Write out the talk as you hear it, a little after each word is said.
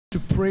to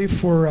pray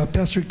for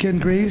Pastor Ken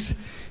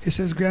Grace.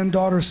 His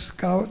granddaughter,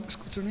 Scout,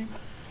 what's her name?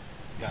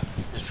 Yeah,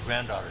 his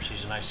granddaughter.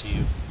 She's in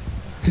ICU.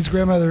 His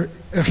granddaughter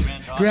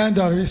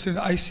is in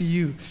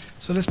ICU.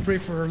 So let's pray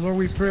for her. Lord,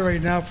 we pray right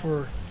now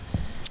for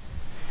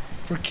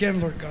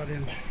Ken, Lord God.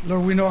 And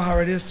Lord, we know how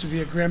it is to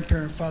be a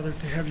grandparent, Father,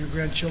 to have your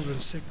grandchildren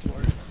sick,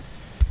 Lord.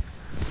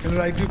 And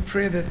Lord, I do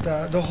pray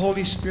that the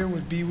Holy Spirit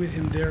would be with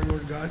him there,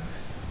 Lord God.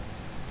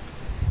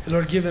 And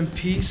Lord, give him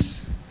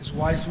peace, his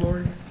wife,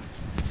 Lord.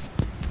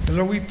 And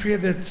Lord, we pray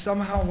that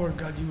somehow, Lord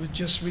God, you would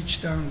just reach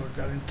down, Lord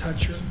God, and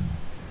touch her.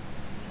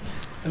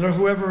 And Lord,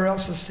 whoever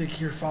else is sick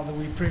here, Father,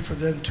 we pray for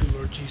them too,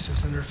 Lord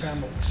Jesus, and their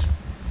families.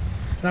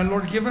 Now,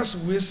 Lord, give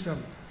us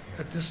wisdom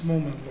at this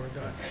moment, Lord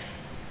God,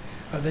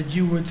 that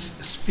you would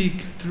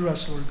speak through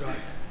us, Lord God.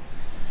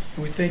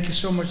 And we thank you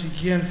so much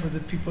again for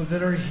the people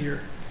that are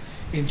here.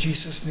 In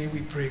Jesus' name we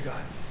pray,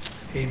 God.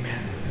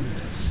 Amen.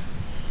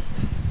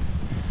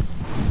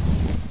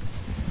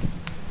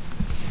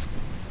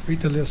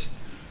 Read the list.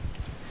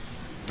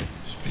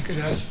 Speak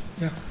it as,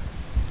 yeah.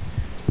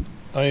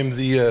 I am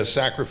the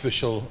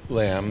sacrificial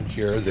lamb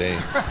here. They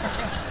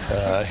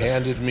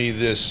handed me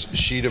this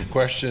sheet of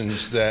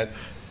questions that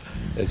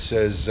it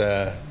says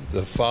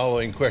the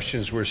following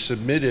questions were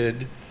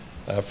submitted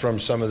from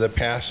some of the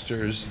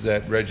pastors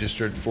that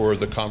registered for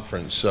the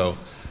conference. So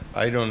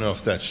I don't know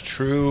if that's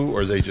true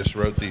or they just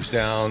wrote these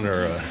down,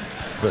 or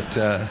but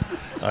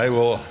I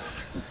will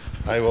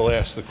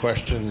ask the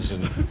questions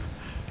and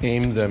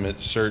aim them at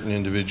certain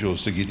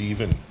individuals to get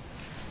even.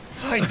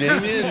 Hi,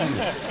 Damien.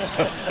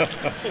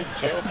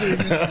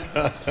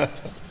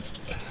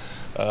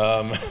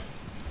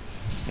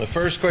 The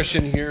first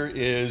question here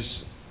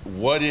is,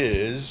 what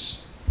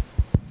is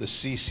the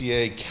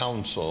CCA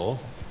Council?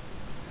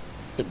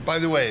 By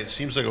the way, it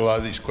seems like a lot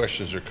of these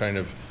questions are kind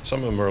of, some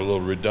of them are a little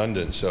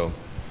redundant, so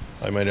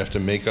I might have to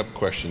make up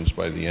questions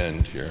by the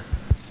end here.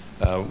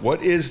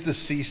 What is the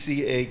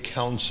CCA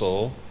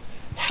Council?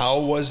 How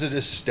was it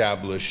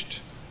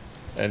established?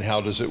 And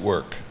how does it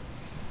work?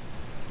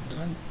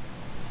 Done.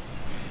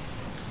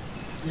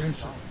 The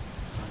answer.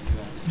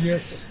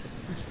 Yes,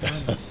 it's done.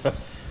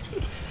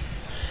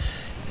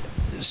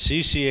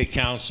 CCA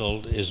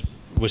Council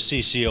was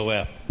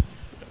CCOF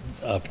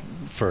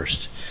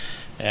first.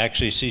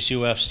 Actually,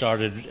 CCOF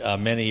started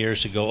many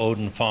years ago,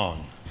 Odin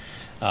Fong.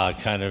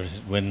 Kind of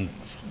when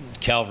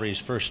Calvary's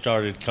first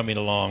started coming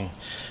along,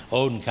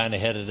 Odin kind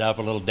of headed up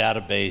a little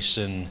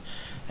database, and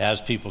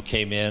as people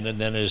came in, and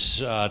then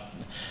as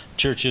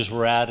churches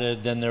were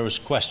added, then there was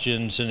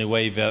questions in a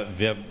way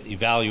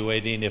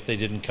evaluating if they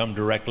didn't come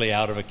directly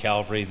out of a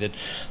Calvary that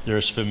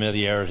there's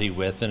familiarity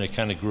with, and it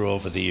kind of grew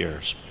over the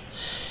years.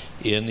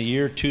 In the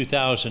year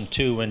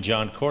 2002, when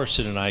John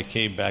Corson and I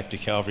came back to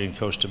Calvary in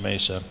Costa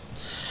Mesa,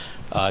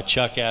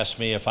 Chuck asked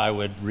me if I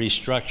would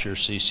restructure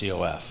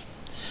CCOF,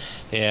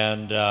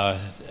 and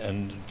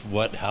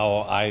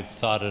how I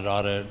thought it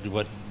ought to,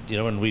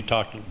 when we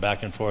talked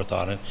back and forth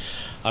on it,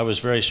 I was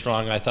very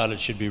strong. I thought it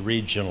should be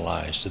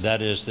regionalized.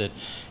 That is, that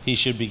he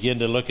should begin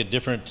to look at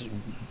different,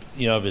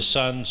 of his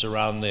sons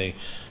around the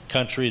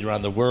country,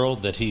 around the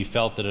world, that he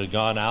felt that had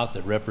gone out,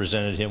 that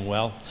represented him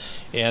well,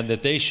 and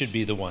that they should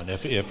be the one.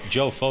 If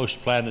Joe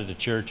Fost planted a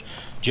church,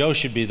 Joe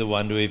should be the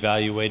one to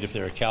evaluate if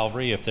they're a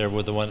Calvary, if they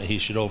were the one that he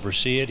should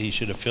oversee it, he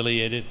should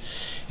affiliate it,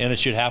 and it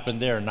should happen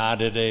there,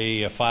 not at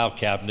a file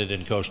cabinet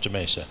in Costa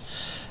Mesa,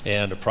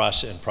 and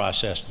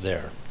processed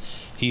there.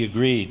 He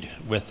agreed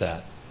with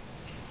that.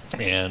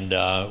 And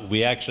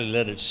we actually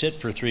let it sit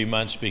for 3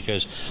 months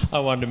because I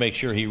wanted to make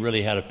sure he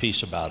really had a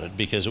piece about it,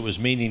 because it was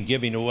meaning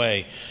giving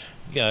away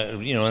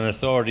an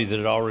authority that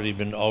had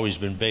always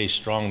been based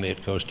strongly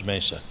at Costa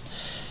Mesa.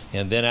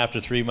 And then after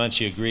 3 months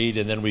he agreed,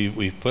 and then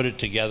we put it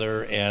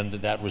together, and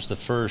that was the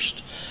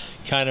first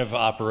kind of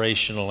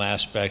operational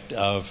aspect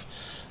of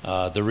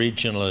the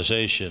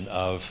regionalization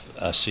of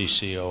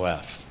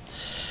CCOF.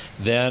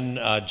 Then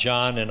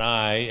John and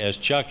I, as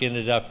Chuck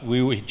ended up,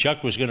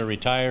 Chuck was going to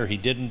retire. He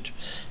didn't,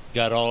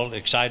 got all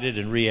excited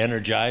and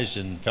re-energized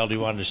and felt he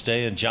wanted to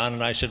stay. And John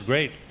and I said,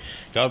 great,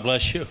 God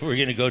bless you. We're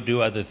going to go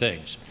do other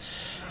things.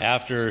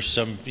 After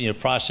some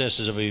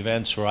processes of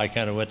events where I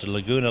kind of went to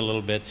Laguna a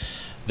little bit,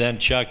 then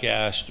Chuck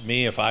asked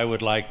me if I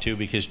would like to,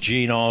 because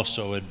Gene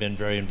also had been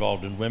very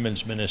involved in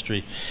women's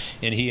ministry,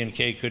 and he and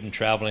Kay couldn't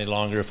travel any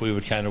longer, if we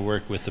would kind of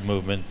work with the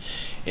movement.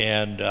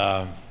 And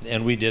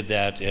we did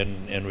that,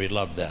 and we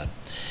loved that,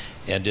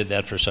 and did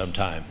that for some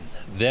time.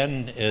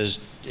 Then as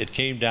it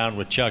came down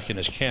with Chuck and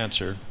his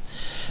cancer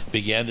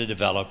began to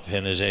develop,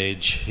 and his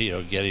age,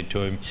 getting to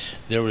him,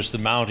 there was the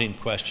mounting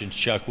questions.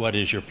 Chuck, what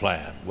is your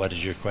plan? What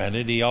is your plan?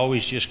 And he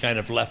always just kind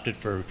of left it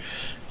for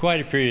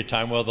quite a period of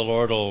time. Well, the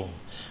Lord will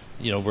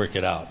work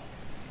it out.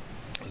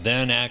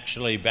 Then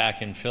actually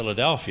back in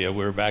Philadelphia,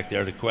 we were back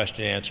there to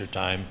question and answer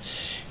time,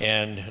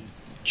 and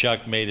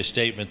Chuck made a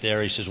statement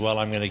there. He says, well,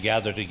 I'm going to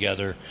gather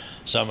together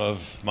some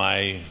of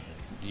my,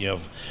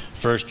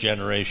 first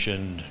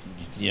generation,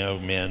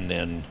 men,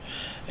 and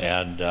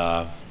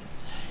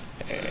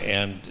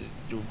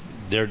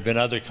there had been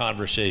other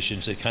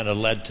conversations that kind of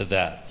led to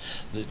that,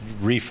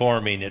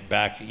 reforming it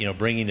back, you know,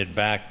 bringing it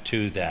back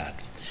to that.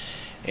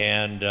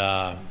 And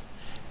I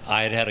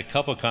had had a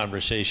couple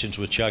conversations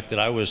with Chuck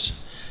that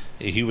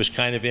he was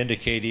kind of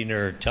indicating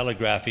or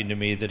telegraphing to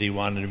me that he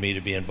wanted me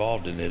to be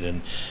involved in it.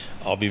 And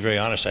I'll be very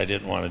honest, I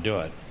didn't want to do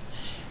it.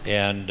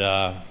 And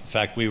in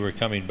fact, we were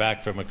coming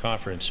back from a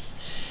conference,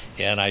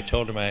 and I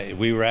told him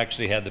we were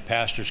actually had the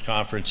pastors'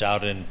 conference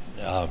out in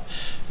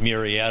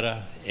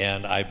Murrieta,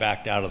 and I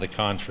backed out of the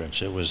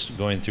conference. It was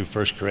going through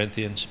 1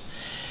 Corinthians,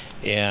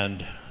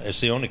 and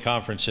it's the only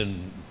conference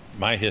in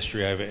my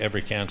history I've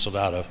ever canceled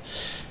out of.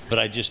 But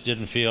I just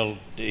didn't feel,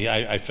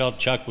 I felt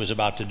Chuck was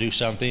about to do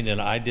something, and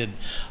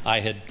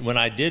when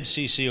I did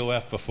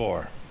CCOF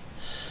before,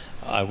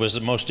 it was the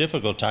most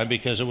difficult time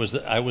because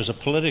I was a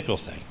political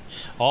thing.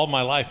 All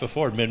my life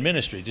before had been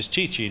ministry, just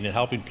teaching and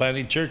helping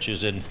planting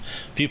churches, and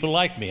people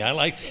liked me. I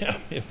liked them.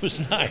 It was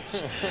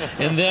nice.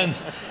 And then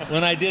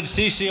when I did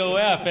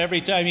CCOF,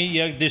 every time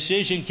a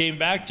decision came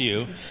back to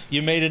you,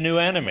 you made a new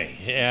enemy,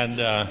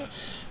 and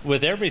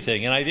with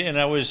everything. And I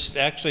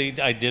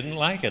didn't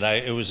like it.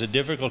 It was a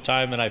difficult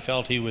time, and I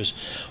felt he was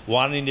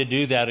wanting to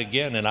do that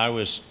again, and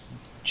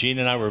Gene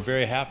and I were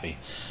very happy.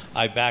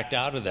 I backed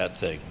out of that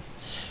thing.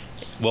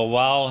 Well,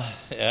 while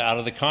out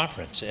of the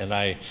conference, and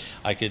I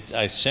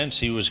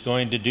sensed he was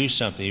going to do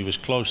something. He was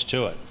close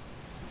to it.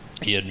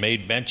 He had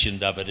made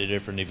mention of it at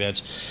different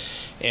events,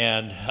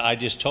 and I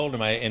just told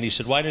him. And he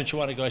said, "Why didn't you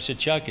want to go?" I said,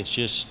 "Chuck, it's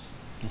just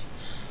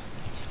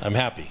I'm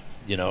happy,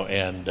 you know."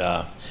 And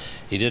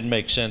he didn't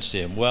make sense to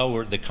him.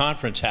 Well, the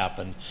conference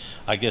happened.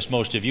 I guess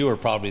most of you were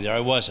probably there. I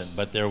wasn't,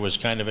 but there was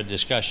kind of a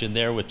discussion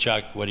there with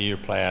Chuck. What are your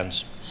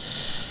plans?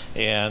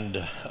 And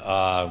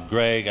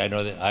Greg, I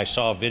know that I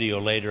saw a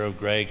video later of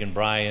Greg and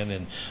Brian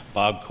and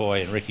Bob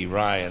Coy and Ricky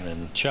Ryan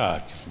and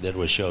Chuck that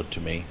was showed to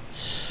me.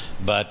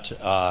 But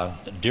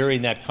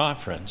during that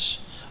conference,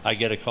 I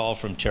get a call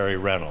from Terry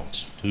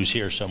Reynolds, who's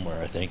here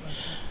somewhere, I think.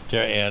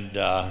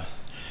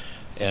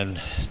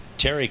 And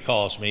Terry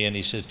calls me and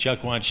he says,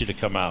 "Chuck wants you to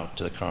come out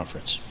to the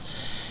conference."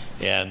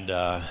 And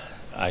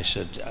I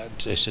said,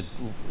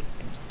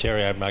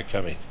 "Terry, I'm not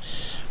coming."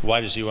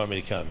 "Why does he want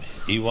me to come?"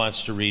 "He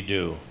wants to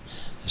redo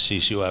the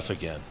CCOF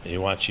again. He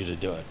wants you to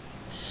do it."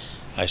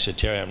 I said,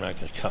 "Terry, I'm not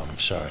going to come. I'm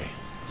sorry.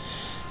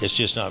 It's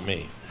just not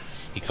me."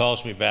 He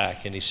calls me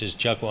back and he says,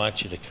 "Chuck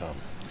wants you to come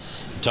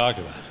and talk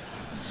about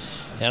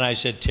it." And I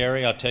said,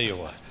 "Terry, I'll tell you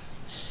what.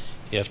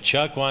 If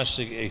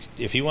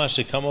he wants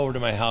to come over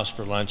to my house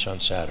for lunch on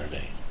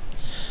Saturday,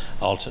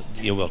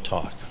 we'll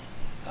talk.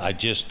 I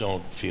just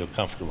don't feel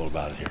comfortable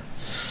about it here."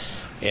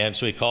 And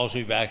so he calls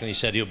me back and he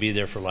said he'll be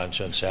there for lunch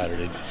on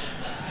Saturday.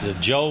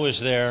 Joe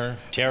was there,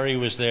 Terry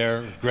was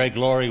there, Greg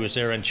Laurie was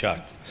there, and Chuck.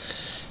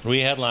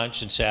 We had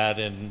lunch and sat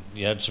and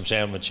you had some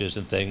sandwiches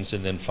and things,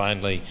 and then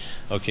finally,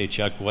 "Okay,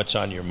 Chuck, what's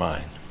on your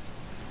mind?"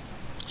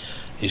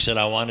 He said,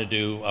 I want to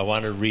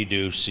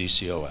redo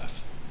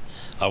CCOF.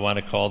 I want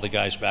to call the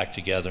guys back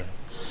together.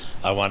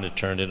 I want to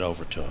turn it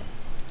over to them.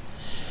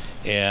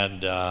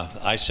 And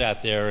I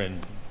sat there,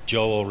 and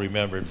Joe will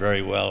remember it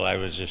very well.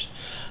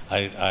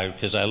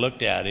 Because I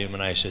looked at him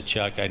and I said,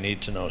 "Chuck, I need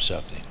to know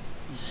something.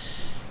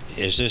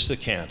 Is this the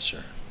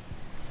cancer,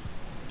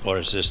 or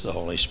is this the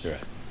Holy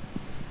Spirit?"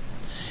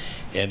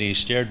 And he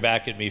stared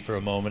back at me for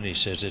a moment. He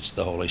says, "It's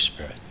the Holy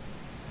Spirit."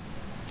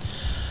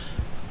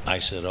 I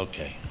said,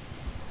 "Okay,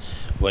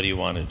 what do you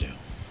want to do?"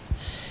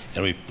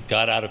 And we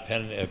got out a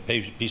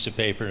piece of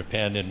paper and a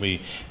pen, and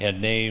we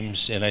had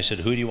names. And I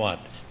said, "Who do you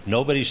want?"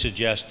 Nobody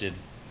suggested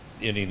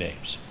any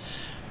names.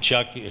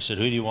 Chuck said,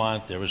 "Who do you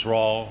want?" There was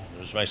Raul,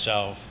 there was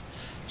myself,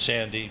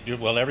 Sandy,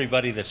 well,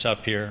 everybody that's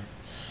up here.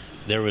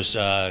 There was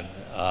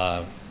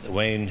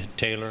Wayne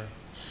Taylor.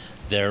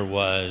 There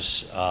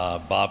was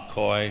Bob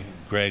Coy,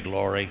 Greg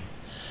Laurie,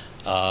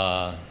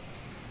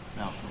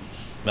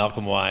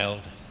 Malcolm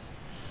Wild,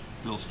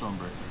 Bill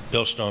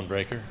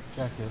Stonebreaker,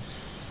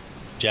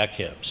 Jack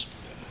Hibbs.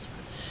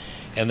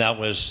 And that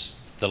was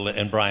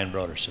and Brian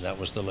Broderson. That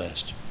was the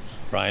list.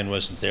 Brian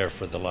wasn't there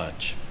for the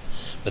lunch,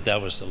 but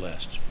that was the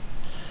list.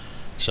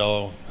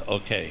 So,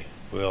 okay,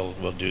 we'll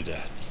do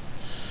that.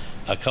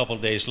 A couple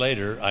days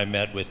later, I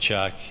met with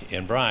Chuck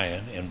and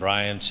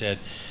Brian said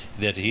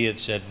that he had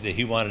said that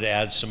he wanted to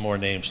add some more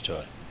names to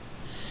it.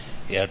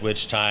 At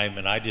which time,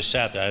 and I just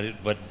sat there,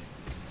 but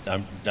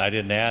I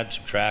didn't add,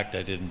 subtract,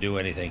 I didn't do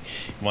anything.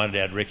 He wanted to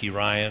add Ricky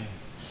Ryan,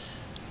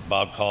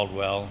 Bob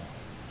Caldwell,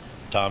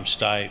 Tom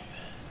Stipe,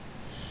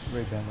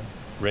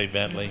 Ray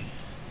Bentley,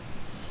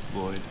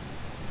 Lloyd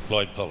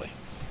Pulley.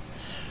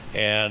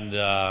 And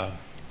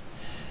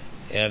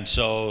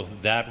so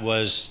that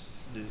was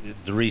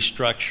the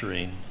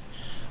restructuring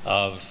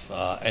of,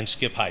 and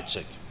Skip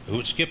Heitzig.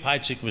 Skip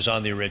Heitzig was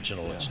on the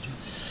original list.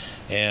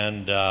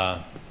 And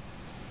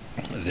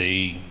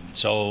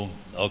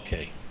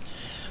okay,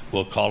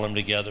 we'll call them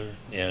together,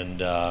 and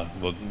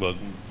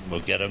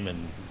we'll get them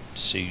and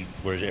see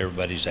where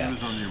everybody's at. He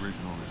was on the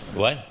original list.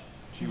 What?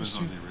 He was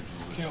on the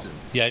original list, too.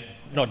 Yeah,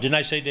 no, didn't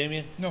I say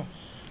Damien? No.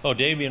 Oh,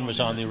 Damien was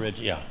on the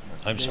original, yeah,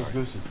 I'm sorry.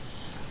 Guzik.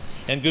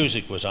 And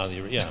Guzik was on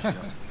the, yeah.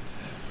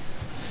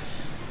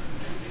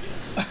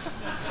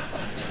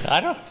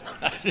 I don't.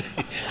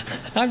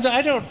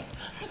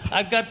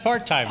 I've got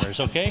part-timers,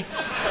 okay?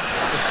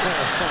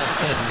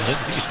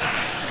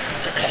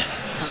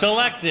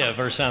 Selective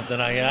or something.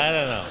 I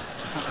don't know.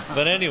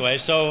 But anyway,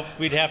 so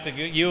we'd have to.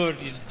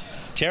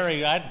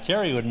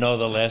 Terry would know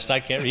the list. I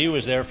can't. He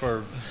was there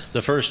for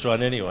the first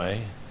one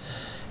anyway.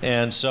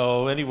 And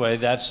so anyway,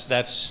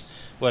 that's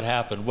what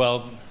happened.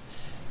 Well,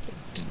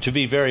 to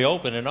be very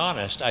open and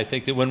honest, I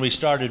think that when we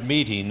started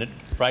meeting,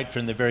 right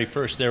from the very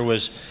first, there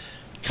was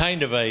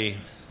kind of as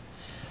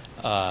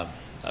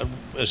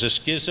a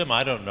schism.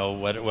 I don't know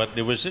what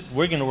it was.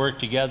 We're going to work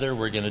together.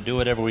 We're going to do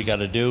whatever we got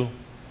to do.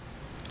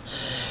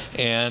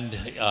 And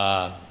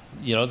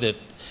you know that,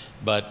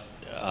 but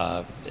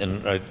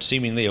and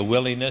seemingly a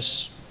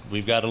willingness.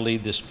 We've got to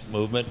lead this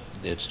movement.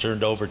 It's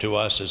turned over to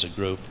us as a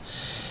group,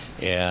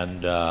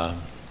 and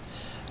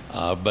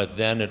but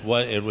then it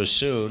was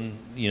soon,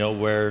 you know,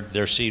 where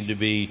there seemed to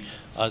be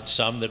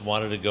some that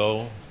wanted to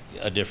go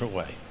a different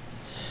way.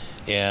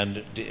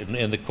 And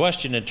the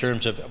question in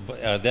terms of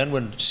then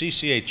when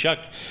CCA, Chuck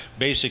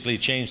basically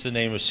changed the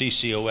name of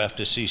CCOF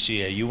to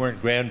CCA. You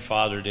weren't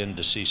grandfathered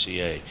into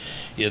CCA.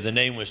 Yeah, the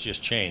name was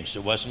just changed.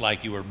 It wasn't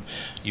like you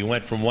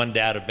went from one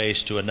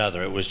database to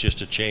another. It was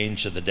just a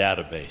change of the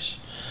database,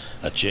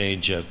 a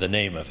change of the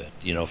name of it,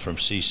 you know, from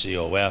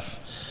CCOF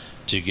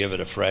to give it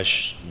a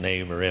fresh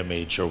name or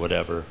image or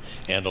whatever,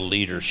 and a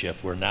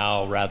leadership. Where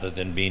now, rather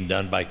than being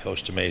done by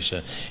Costa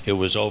Mesa, it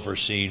was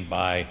overseen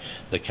by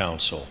the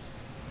council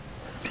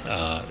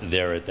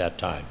there at that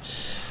time.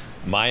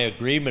 My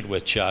agreement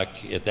with Chuck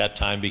at that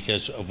time,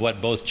 because of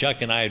what both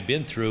Chuck and I had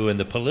been through in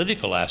the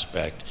political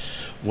aspect,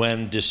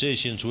 when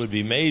decisions would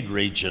be made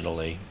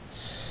regionally,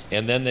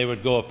 and then they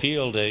would go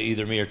appeal to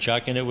either me or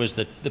Chuck, and it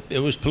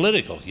was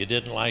political. You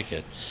didn't like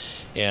it.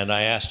 And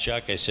I asked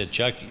Chuck, I said,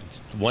 Chuck,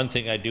 one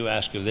thing I do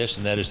ask of this,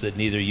 and that is that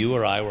neither you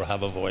or I will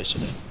have a voice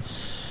in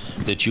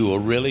it. That you will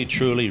really,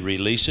 truly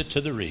release it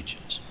to the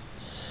regions.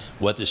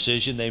 What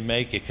decision they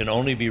make, it can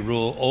only be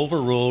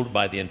overruled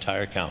by the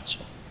entire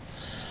council,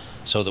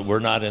 so that we're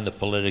not in the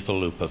political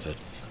loop of it.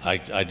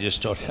 I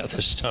just don't have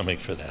the stomach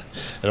for that.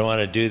 I don't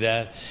want to do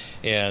that,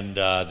 and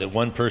that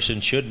one person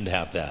shouldn't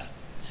have that.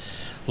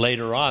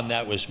 Later on,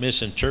 that was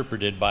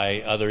misinterpreted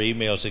by other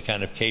emails that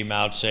kind of came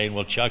out saying,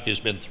 well, Chuck has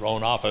been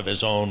thrown off of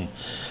his own,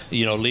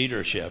 you know,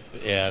 leadership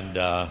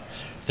and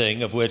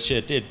thing, of which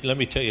let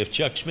me tell you, if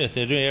Chuck Smith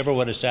ever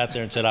would have sat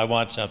there and said, I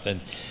want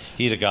something,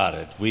 he'd have got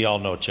it. We all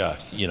know Chuck,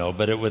 you know,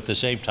 but at the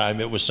same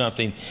time, it was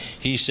something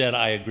he said,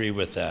 I agree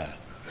with that.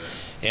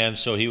 And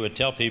so he would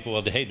tell people,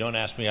 well, hey, don't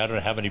ask me, I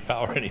don't have any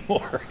power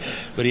anymore.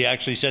 But he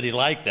actually said he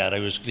liked that.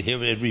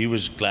 He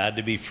was glad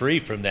to be free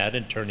from that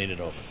and turning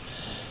it over.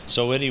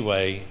 So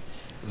anyway,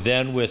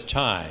 then with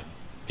time,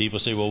 people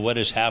say, well, what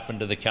has happened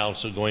to the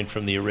council going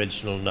from the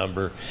original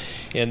number?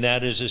 And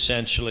that is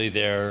essentially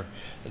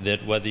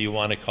that whether you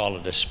want to call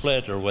it a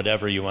split or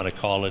whatever you want to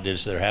call it,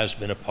 is there has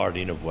been a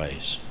parting of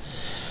ways.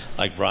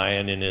 Like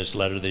Brian in his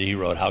letter that he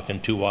wrote, how can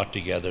two walk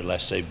together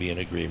lest they be in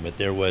agreement?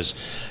 There was,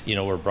 you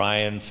know, where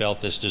Brian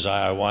felt this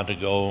desire, I want to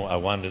go, I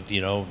wanted,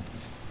 you know,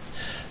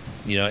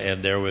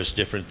 and there was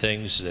different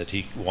things that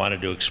he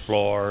wanted to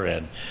explore,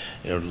 and,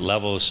 you know,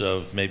 levels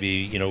of maybe,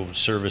 you know,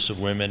 service of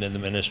women in the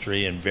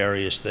ministry and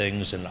various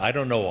things. And I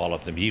don't know all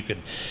of them. You could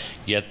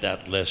get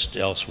that list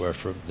elsewhere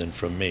than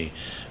from me.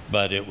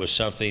 But it was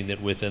something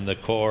that within the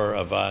core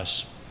of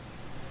us,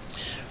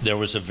 there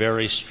was a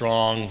very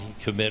strong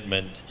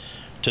commitment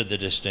to the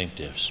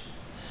distinctives.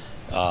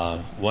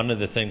 One of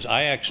the things,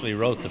 I actually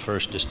wrote the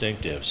first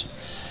distinctives.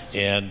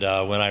 And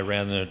when I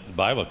ran the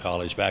Bible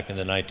college back in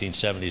the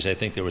 1970s, I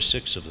think there were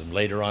 6 of them.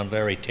 Later on,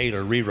 Larry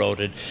Taylor rewrote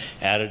it,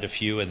 added a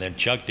few, and then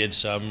Chuck did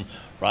some.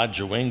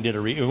 Roger Wing did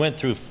we went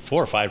through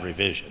 4 or 5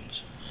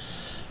 revisions.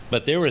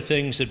 But there were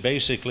things that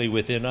basically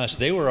within us,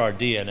 they were our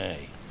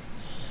DNA.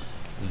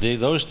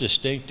 Those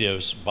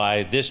distinctives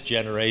by this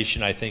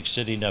generation, I think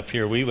sitting up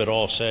here, we would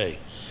all say,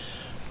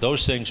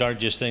 those things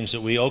aren't just things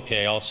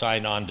that I'll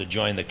sign on to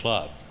join the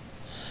club.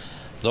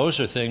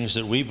 Those are things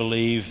that we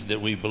believe, that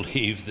we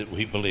believe, that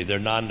we believe. They're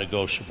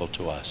non-negotiable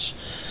to us.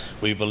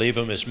 We believe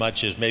them as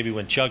much as maybe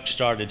when Chuck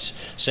started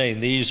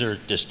saying these are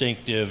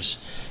distinctives,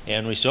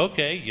 and we say,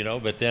 okay, you know,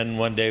 but then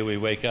one day we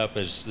wake up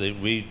as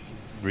we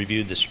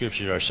reviewed the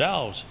scriptures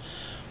ourselves,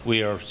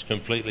 we are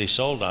completely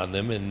sold on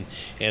them, and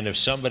if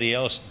somebody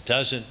else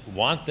doesn't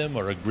want them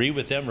or agree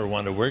with them or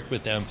want to work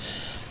with them,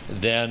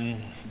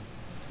 then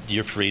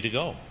you're free to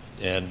go,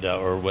 and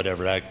or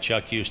whatever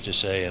Chuck used to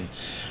say. And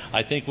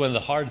I think one of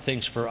the hard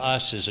things for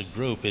us as a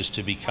group is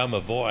to become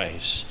a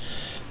voice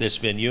that's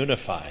been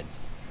unified.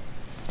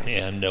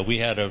 And we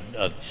had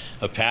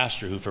a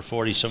pastor who for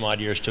 40 some odd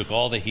years took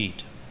all the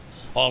heat,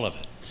 all of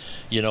it.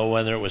 You know,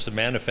 whether it was the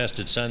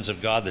manifested sons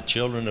of God, the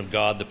children of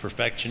God, the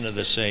perfection of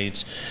the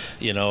saints,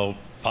 you know,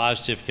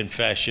 Positive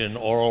Confession,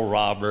 Oral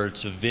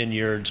Roberts,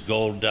 Vineyards,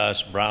 Gold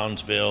Dust,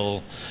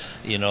 Brownsville,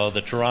 you know,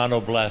 the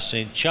Toronto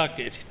Blessing. Chuck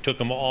took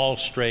them all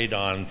straight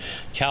on.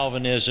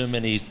 Calvinism,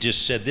 and he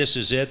just said, this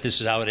is it, this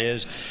is how it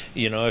is.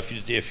 You know,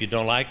 if you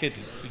don't like it,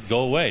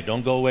 go away.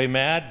 Don't go away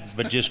mad,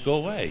 but just go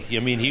away. I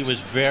mean, he was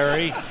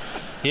very,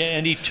 yeah,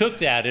 and he took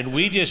that, and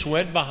we just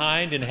went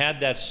behind and had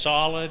that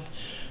solid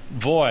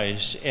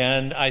voice.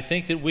 And I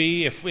think that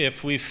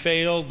if we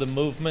failed the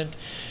movement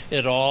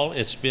at all,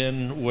 it's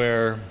been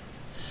where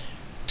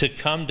to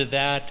come to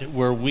that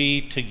where we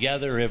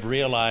together have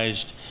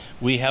realized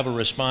we have a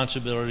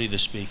responsibility to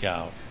speak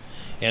out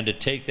and to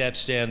take that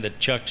stand that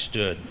Chuck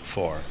stood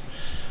for.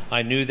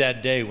 I knew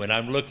that day when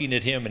I'm looking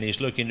at him and he's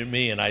looking at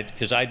me, and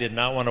because I did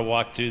not want to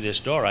walk through this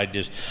door. I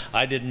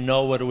didn't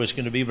know what it was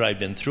going to be, but I'd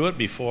been through it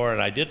before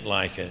and I didn't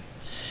like it.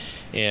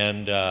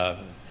 And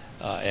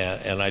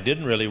I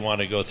didn't really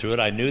want to go through it.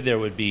 I knew there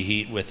would be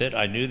heat with it.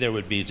 I knew there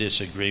would be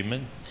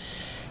disagreement.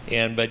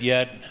 But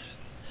yet,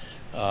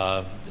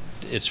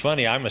 it's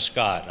funny, I'm a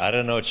Scot. I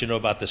don't know what you know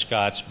about the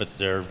Scots, but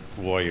they're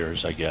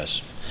warriors, I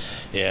guess.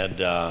 And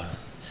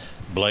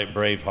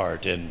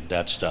Braveheart and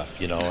that stuff,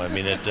 you know. I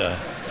mean,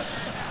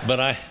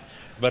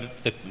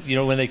 you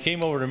know, when they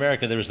came over to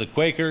America, there was the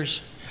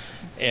Quakers,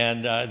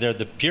 and they're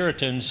the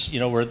Puritans, you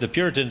know, where the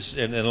Puritans,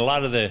 and a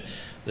lot of the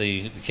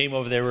came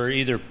over, they were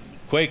either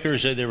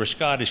Quakers or they were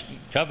Scottish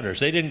Covenanters.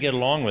 They didn't get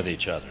along with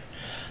each other.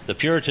 The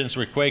Puritans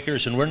were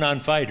Quakers, and we're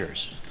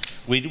non-fighters.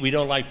 We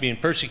don't like being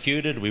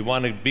persecuted. We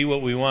want to be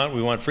what we want.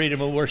 We want freedom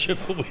of worship,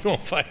 but we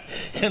don't fight.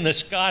 And the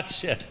Scots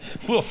said,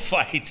 we'll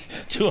fight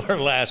to our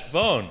last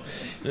bone.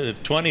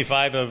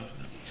 25 of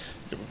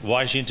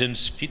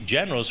Washington's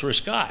generals were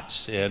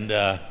Scots. And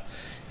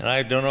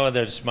I don't know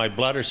whether it's my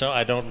blood or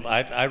something.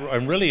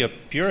 I'm really a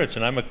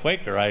Puritan. I'm a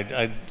Quaker.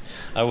 I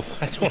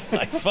don't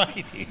like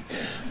fighting.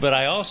 But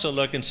I also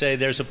look and say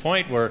there's a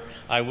point where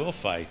I will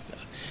fight.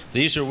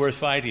 These are worth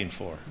fighting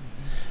for.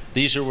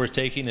 These are worth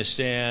taking a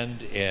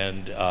stand,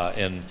 and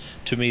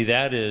to me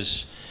that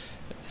is,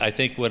 I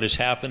think what has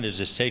happened is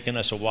it's taken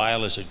us a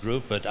while as a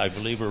group, but I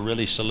believe we're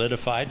really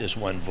solidified as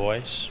one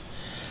voice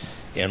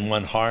and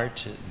one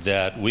heart,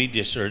 that we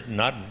just are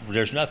not,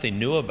 there's nothing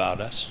new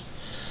about us.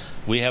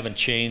 We haven't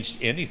changed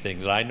anything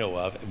that I know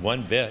of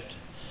one bit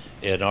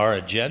in our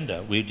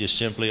agenda. We just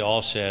simply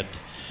all said,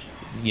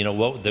 you know,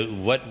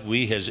 what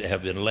we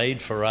have been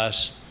laid for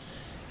us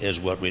is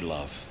what we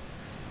love.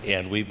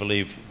 And we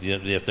believe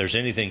that if there's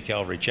anything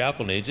Calvary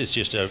Chapel needs, it's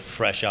just a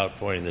fresh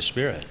outpouring of the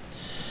Spirit.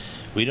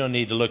 We don't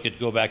need to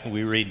go back and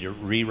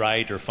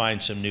rewrite or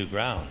find some new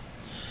ground.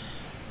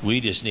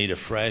 We just need a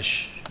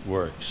fresh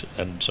work.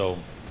 And so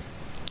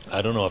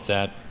I don't know if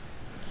that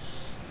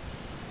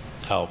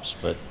helps,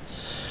 but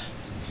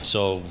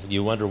so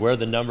you wonder where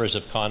the numbers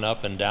have gone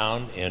up and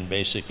down, and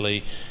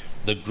basically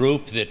the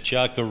group that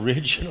Chuck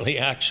originally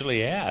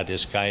actually had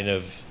is kind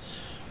of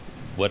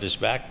what it's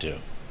back to.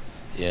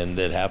 And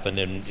that happened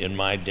in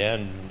my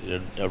den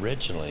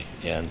originally,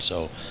 and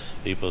so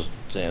people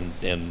and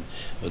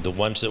the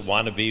ones that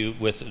want to be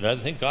with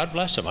another thing, God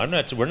bless them.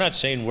 We're not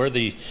saying we're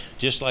the,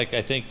 just like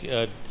I think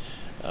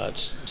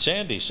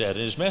Sandy said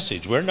in his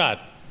message. We're not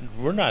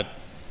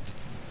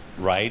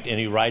right,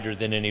 any righter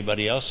than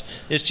anybody else.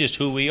 It's just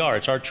who we are.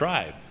 It's our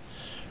tribe.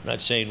 I'm not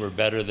saying we're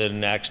better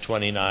than Acts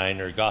 29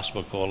 or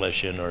Gospel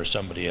Coalition or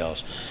somebody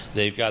else.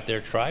 They've got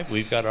their tribe.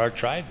 We've got our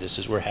tribe.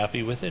 We're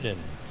happy with it. And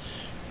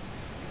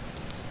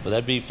would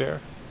that be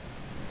fair?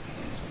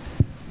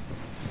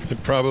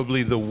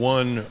 Probably the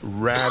one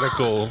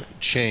radical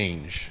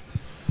change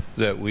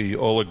that we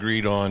all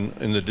agreed on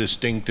in the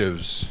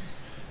distinctives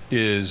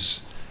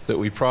is that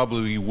we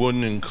probably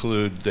wouldn't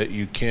include that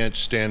you can't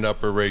stand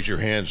up or raise your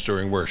hands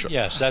during worship.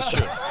 Yes, that's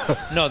true.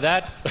 No,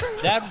 that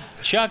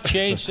Chuck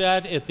changed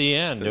that at the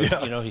end.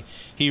 Yeah. You know,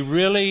 he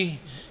really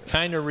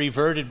kind of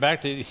reverted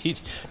back to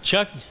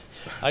Chuck.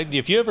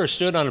 If you ever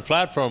stood on a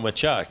platform with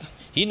Chuck,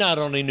 he not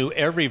only knew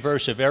every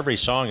verse of every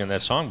song in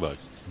that songbook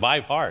by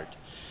heart,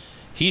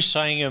 he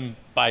sang them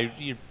by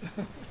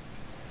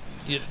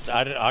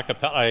a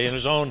cappella in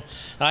his own.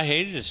 I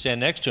hated to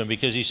stand next to him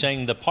because he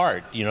sang the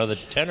part, you know, the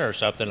tenor or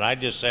something. And I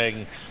just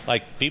sang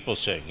like people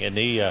sing, and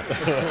and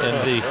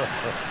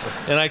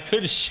I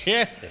couldn't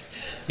stand it.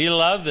 He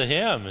loved the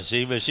hymns.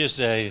 He was just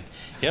a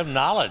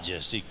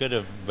hymnologist. He could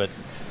have,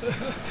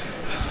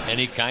 and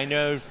he kind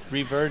of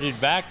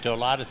reverted back to a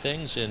lot of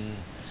things. And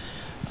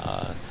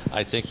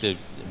I think the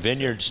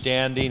vineyard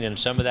standing and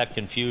some of that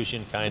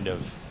confusion kind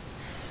of.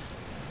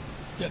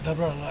 Yeah, that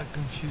brought a lot of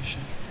confusion.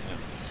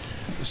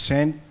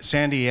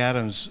 Sandy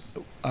Adams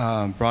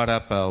brought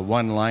up a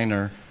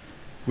one-liner.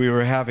 We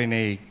were having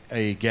a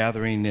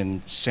gathering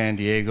in San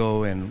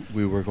Diego, and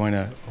we were going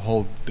to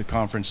hold the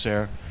conference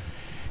there.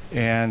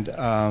 And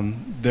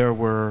there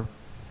were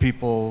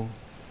people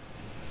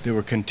that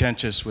were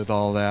contentious with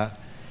all that.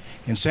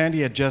 And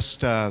Sandy had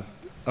just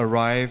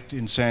arrived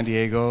in San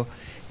Diego,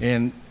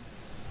 and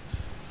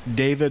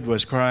David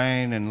was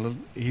crying,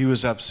 and he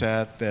was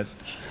upset that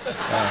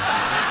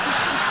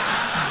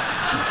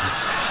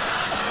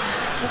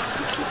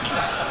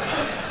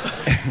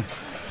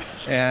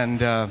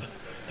And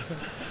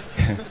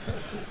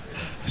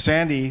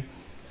Sandy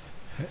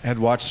had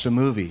watched a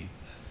movie.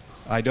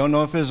 I don't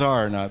know if it's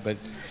R or not, but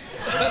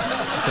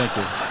thank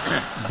you.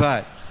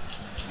 But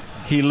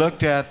he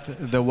looked at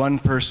the one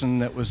person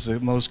that was the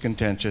most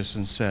contentious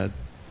and said,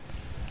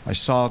 I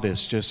saw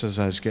this just as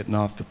I was getting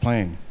off the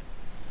plane.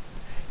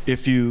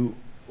 If you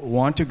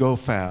want to go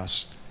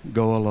fast,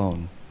 go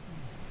alone.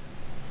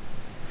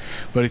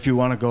 But if you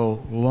want to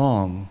go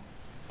long,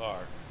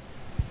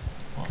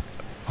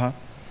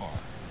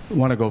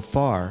 want to go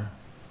far,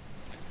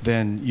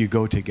 then you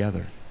go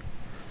together.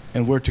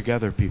 And we're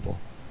together people.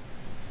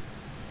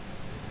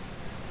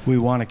 We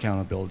want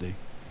accountability.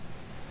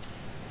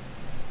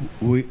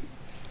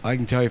 I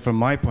can tell you from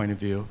my point of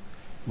view,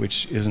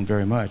 which isn't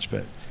very much,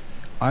 but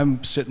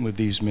I'm sitting with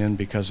these men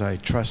because I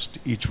trust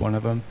each one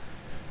of them.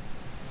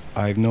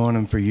 I've known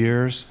them for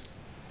years,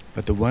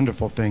 but the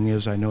wonderful thing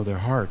is I know their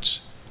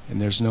hearts,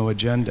 and there's no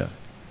agenda.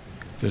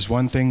 There's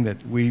one thing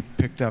that we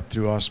picked up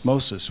through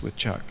osmosis with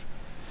Chuck,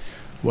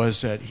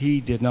 was that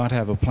he did not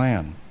have a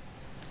plan.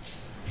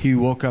 He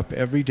woke up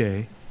every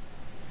day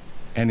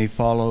and he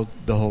followed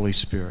the Holy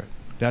Spirit.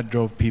 That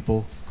drove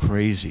people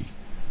crazy.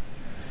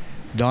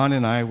 Don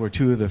and I were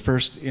two of the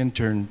first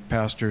intern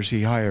pastors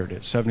he hired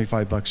at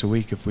 $75 a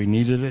week if we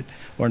needed it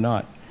or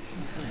not.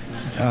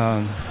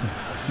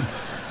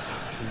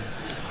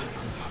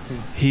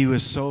 He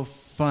was so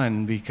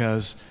fun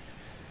because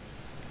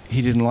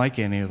he didn't like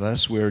any of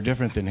us. We were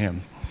different than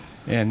him.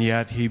 And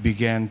yet he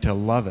began to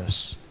love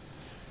us.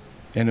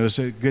 And it was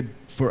good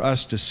for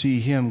us to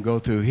see him go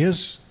through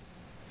his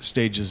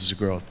stages of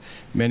growth.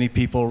 Many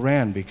people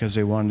ran because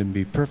they wanted him to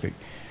be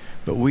perfect.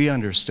 But we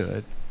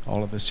understood,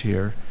 all of us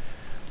here,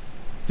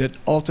 that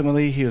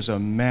ultimately he is a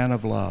man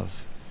of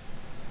love.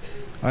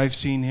 I've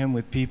seen him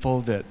with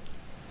people that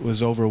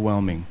was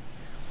overwhelming,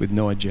 with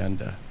no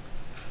agenda.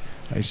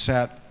 I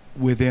sat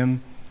with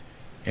him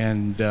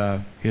and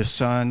his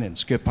son and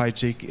Skip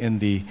Heitzig in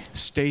the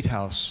State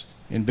House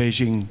in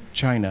Beijing,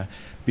 China,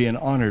 being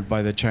honored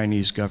by the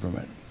Chinese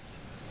government.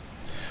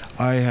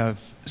 I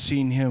have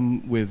seen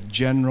him with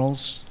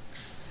generals.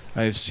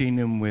 I have seen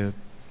him with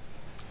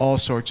all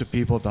sorts of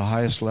people at the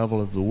highest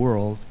level of the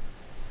world,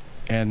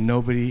 and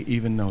nobody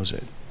even knows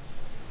it.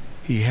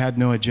 He had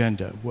no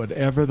agenda.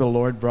 Whatever the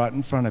Lord brought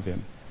in front of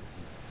him.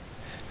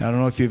 Now, I don't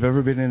know if you've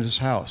ever been in his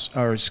house,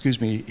 or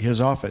excuse me, his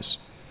office.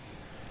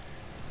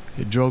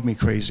 It drove me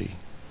crazy.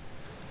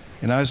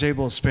 And I was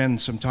able to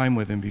spend some time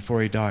with him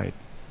before he died.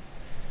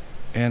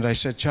 And I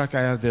said, Chuck,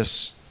 I have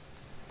this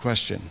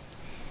question.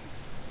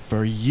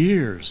 For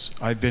years,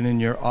 I've been in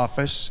your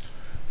office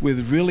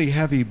with really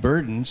heavy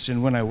burdens,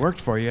 and when I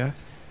worked for you,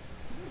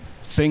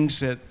 things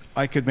that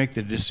I could make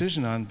the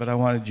decision on, but I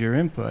wanted your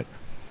input.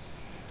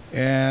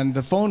 And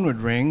the phone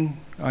would ring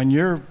on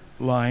your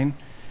line,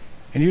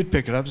 and you'd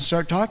pick it up and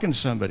start talking to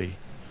somebody.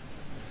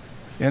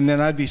 And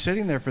then I'd be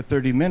sitting there for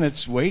 30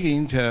 minutes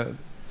waiting to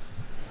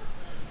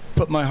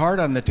put my heart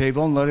on the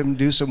table and let him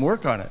do some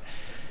work on it.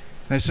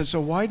 And I said,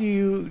 so why do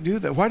you do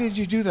that? Why did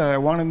you do that? I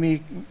wanted me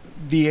to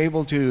be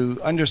able to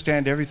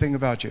understand everything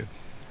about you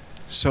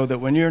so that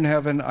when you're in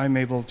heaven, I'm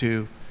able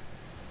to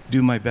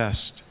do my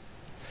best.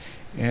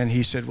 And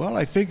he said, well,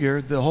 I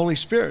figure the Holy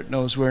Spirit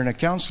knows we're in a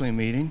counseling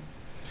meeting,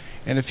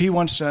 and if he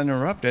wants to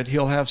interrupt it,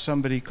 he'll have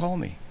somebody call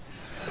me.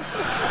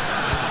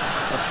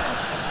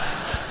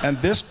 And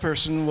this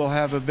person will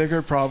have a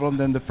bigger problem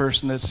than the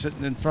person that's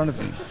sitting in front of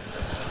him.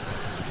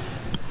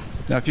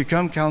 Now, if you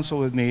come counsel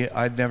with me,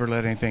 I'd never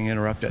let anything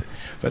interrupt it.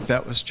 But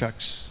that was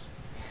Chuck's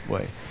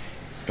way.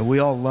 And we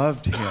all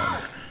loved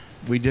him.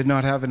 We did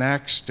not have an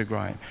axe to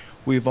grind.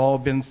 We've all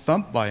been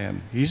thumped by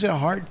him. He's a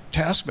hard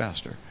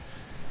taskmaster.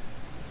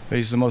 But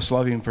he's the most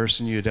loving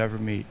person you'd ever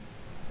meet.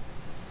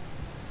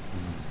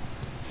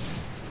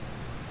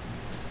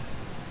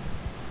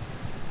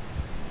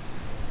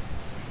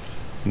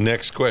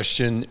 Next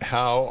question,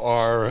 how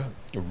are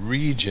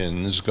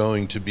regions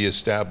going to be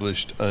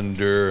established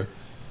under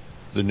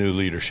the new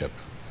leadership?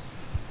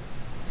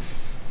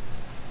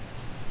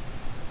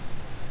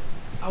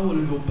 I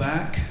want to go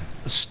back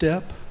a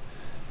step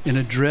and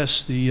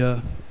address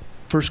the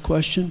first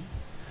question.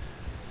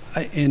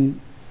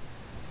 And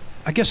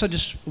I guess I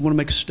just want to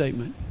make a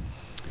statement.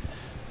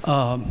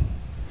 Brian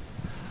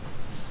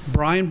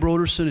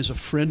Broderson is a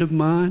friend of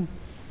mine.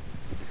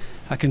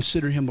 I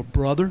consider him a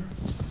brother.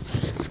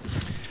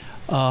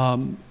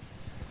 I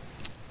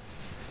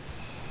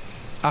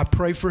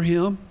pray for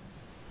him.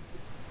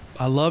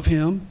 I love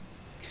him.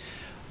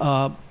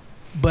 But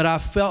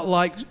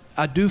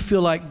I do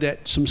feel like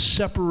that some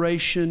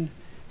separation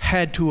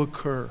had to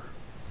occur.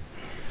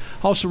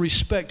 I also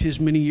respect his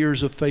many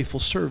years of faithful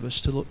service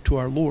to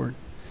our Lord.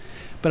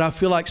 But I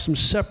feel like some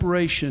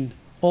separation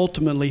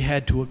ultimately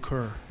had to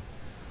occur.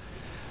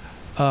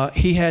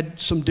 He had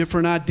some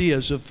different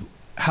ideas of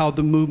how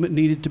the movement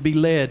needed to be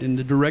led and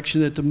the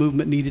direction that the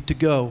movement needed to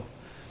go.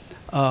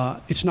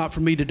 It's not for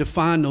me to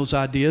define those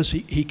ideas.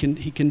 He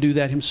can do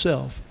that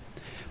himself.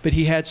 But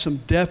he had some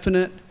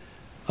definite,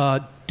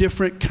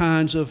 different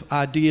kinds of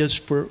ideas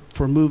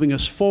for moving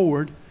us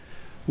forward.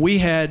 We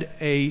had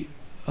a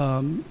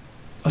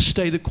a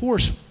stay the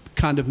course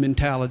kind of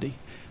mentality.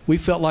 We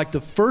felt like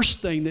the first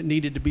thing that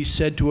needed to be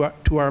said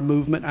to our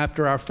movement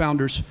after our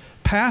founder's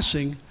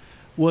passing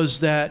was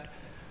that,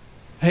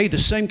 hey, the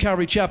same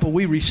Calvary Chapel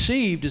we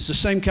received is the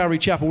same Calvary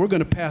Chapel we're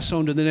going to pass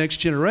on to the next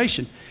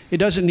generation. It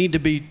doesn't need to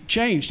be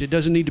changed. It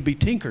doesn't need to be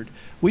tinkered.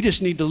 We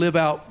just need to live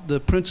out the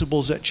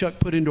principles that Chuck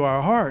put into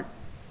our heart.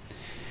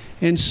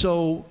 And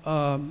so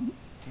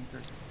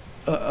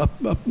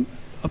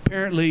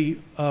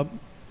apparently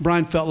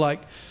Brian felt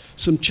like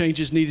some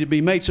changes needed to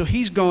be made. So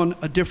he's gone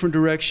a different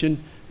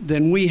direction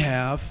than we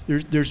have.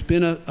 There's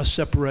been a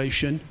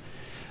separation.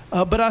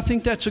 But I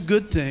think that's a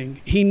good thing.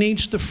 He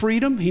needs the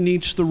freedom. He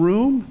needs the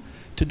room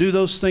to do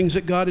those things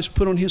that God has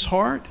put on his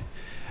heart.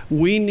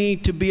 We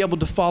need to be able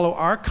to follow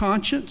our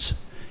conscience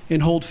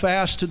and hold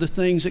fast to the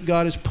things that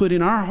God has put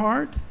in our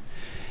heart.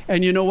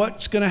 And you know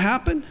what's going to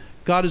happen?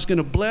 God is going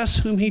to bless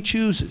whom he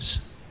chooses.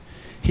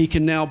 He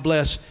can now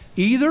bless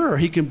either, or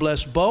he can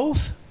bless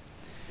both.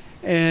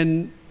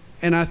 And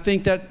I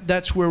think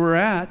that's where we're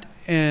at.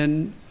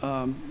 And,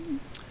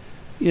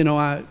 you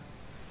know,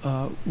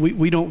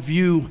 we don't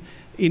view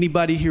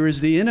anybody here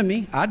as the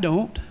enemy. I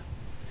don't.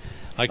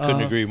 I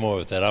couldn't agree more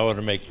with that. I want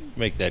to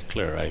make that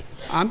clear.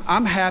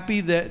 I'm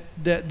happy that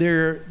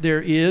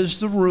there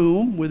is the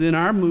room within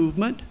our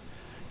movement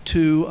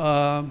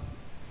to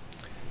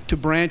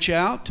branch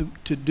out,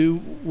 to do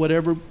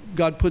whatever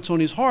God puts on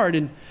his heart.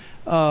 And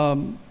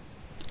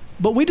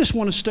but we just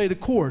want to stay the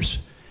course,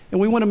 and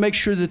we want to make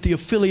sure that the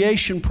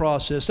affiliation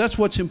process, that's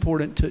what's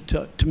important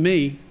to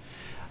me.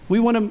 We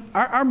want to,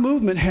 our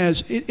movement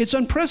it's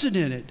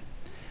unprecedented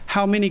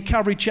how many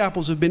Calvary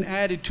chapels have been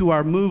added to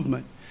our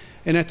movement.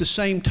 And at the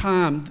same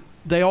time,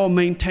 they all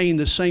maintain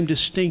the same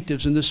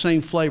distinctives and the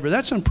same flavor.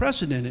 That's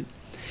unprecedented.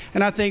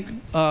 And I think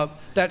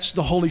that's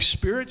the Holy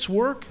Spirit's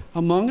work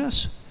among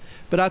us.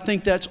 But I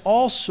think that's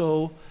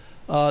also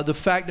the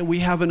fact that we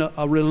have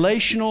a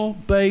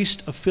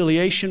relational-based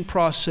affiliation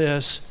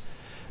process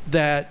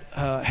that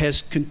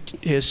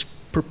has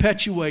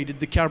perpetuated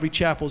the Calvary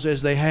chapels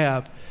as they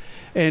have.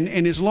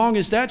 And as long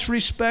as that's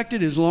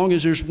respected, as long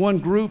as there's one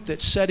group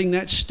that's setting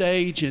that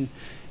stage and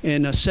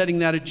setting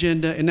that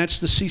agenda, and that's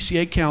the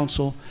CCA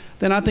Council,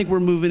 then I think we're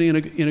moving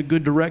in a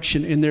good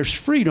direction, and there's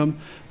freedom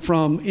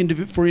for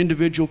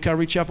individual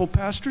Calvary Chapel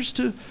pastors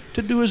to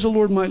do as the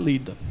Lord might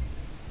lead them.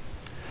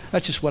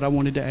 That's just what I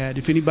wanted to add.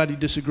 If anybody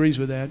disagrees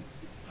with that,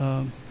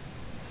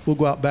 we'll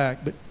go out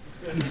back. But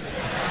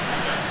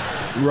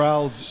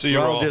Raul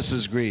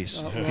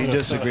disagrees. He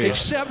disagrees.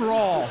 Except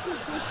Raul.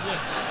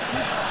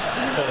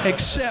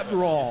 Except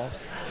Raul.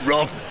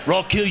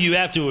 Raul kill you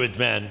afterwards,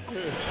 man.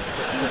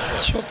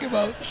 Choke him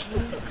out.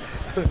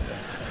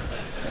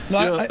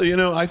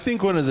 I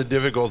think one of the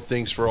difficult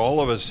things for all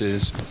of us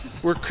is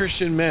we're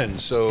Christian men,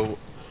 so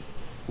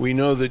we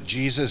know that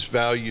Jesus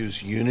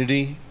values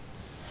unity.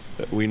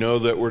 We know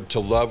that we're to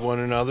love one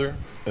another.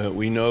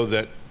 We know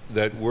that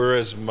we're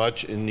as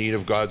much in need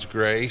of God's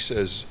grace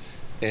as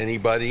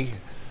anybody.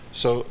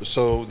 So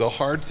the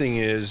hard thing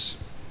is,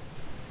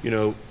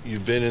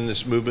 you've been in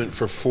this movement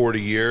for 40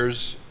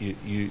 years.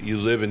 You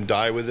live and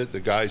die with it.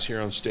 The guys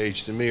here on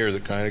stage to me are the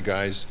kind of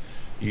guys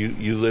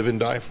you live and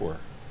die for.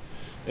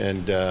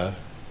 And to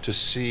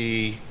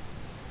see,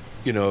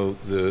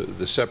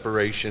 the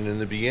separation in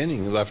the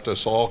beginning left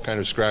us all kind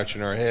of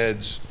scratching our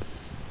heads,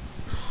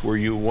 where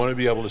you want to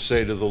be able to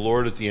say to the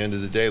Lord at the end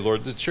of the day,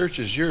 Lord, the church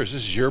is yours.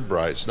 This is your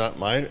bride. It's not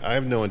mine. I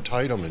have no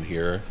entitlement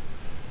here.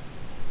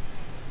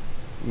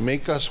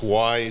 Make us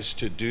wise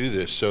to do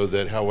this so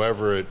that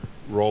however it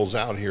rolls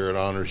out here, it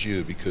honors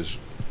you, because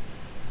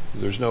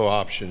there's no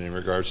option in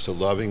regards to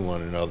loving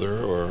one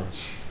another or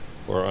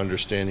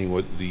understanding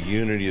what the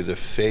unity of the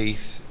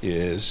faith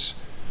is,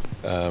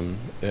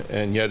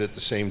 and yet at the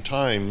same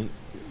time,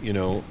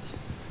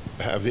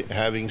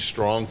 having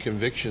strong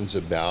convictions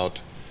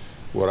about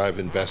what I've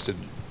invested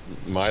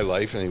my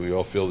life. I think we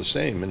all feel the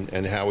same,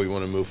 and how we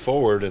want to move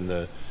forward, and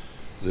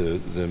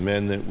the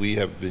men that we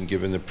have been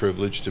given the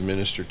privilege to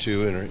minister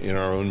to in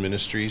our own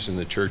ministries, and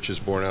the churches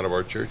born out of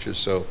our churches.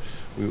 So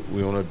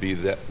we want to be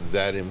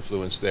that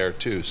influence there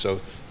too. So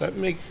it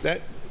made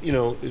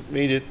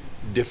it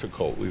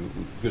difficult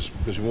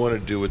because we want to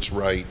do what's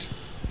right.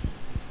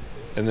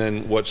 And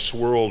then what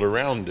swirled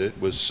around it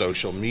was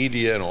social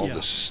media and all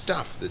this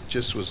stuff that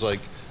just was like,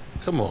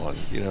 come on,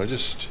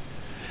 just.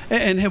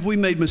 And have we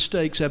made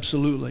mistakes?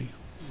 Absolutely.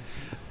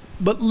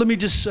 But let me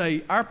just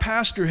say, our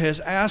pastor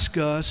has asked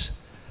us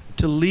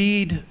to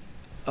lead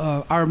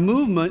our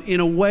movement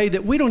in a way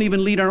that we don't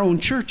even lead our own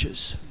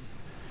churches.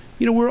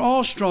 We're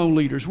all strong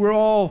leaders. We're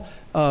all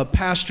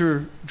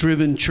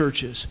pastor-driven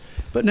churches.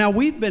 But now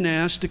we've been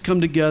asked to come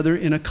together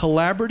in a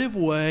collaborative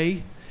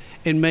way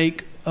and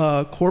make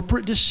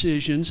corporate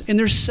decisions, and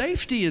there's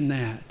safety in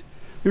that.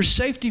 There's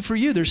safety for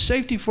you. There's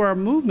safety for our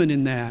movement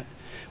in that.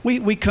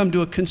 We come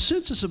to a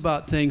consensus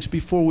about things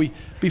before we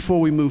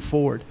move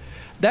forward.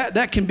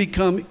 That can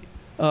become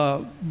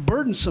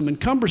burdensome and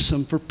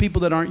cumbersome for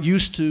people that aren't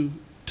used to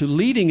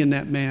leading in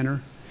that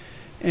manner,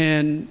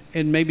 and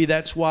maybe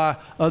that's why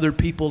other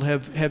people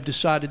have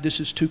decided this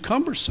is too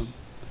cumbersome.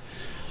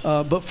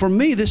 But for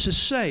me, this is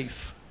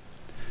safe.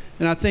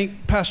 And I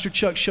think Pastor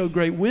Chuck showed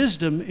great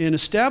wisdom in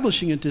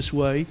establishing it this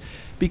way,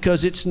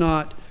 because it's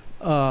not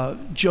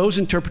Joe's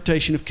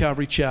interpretation of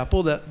Calvary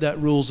Chapel that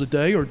rules the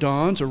day, or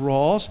Don's, or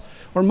Raw's,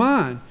 or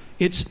mine.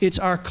 It's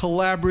our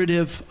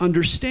collaborative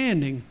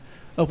understanding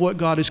of what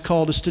God has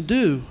called us to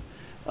do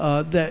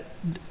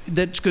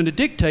that's going to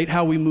dictate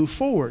how we move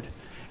forward.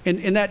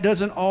 And that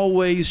doesn't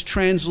always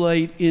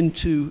translate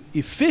into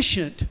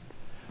efficient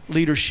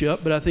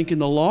leadership, but I think in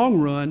the long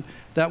run,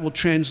 that will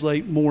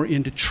translate more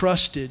into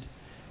trusted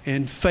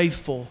and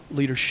faithful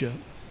leadership.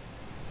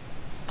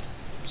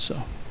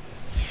 So.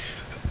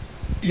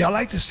 Yeah, I'd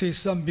like to say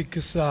something,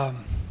 because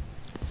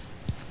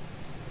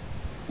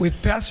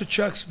with Pastor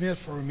Chuck Smith,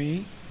 for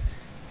me,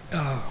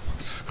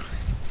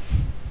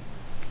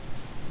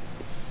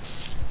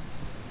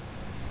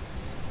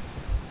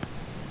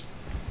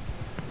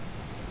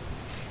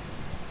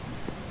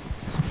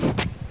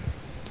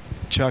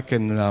 Chuck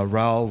and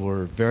Raul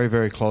were very,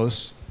 very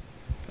close.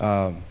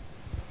 The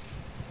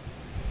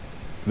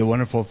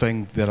wonderful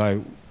thing that I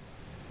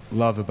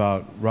love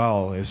about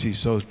Raul is he's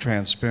so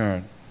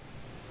transparent,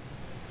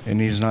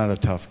 and he's not a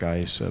tough guy,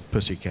 he's a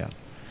pussycat.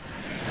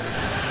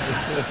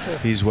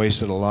 He's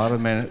wasted a lot of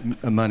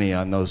money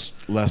on those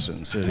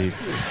lessons that he...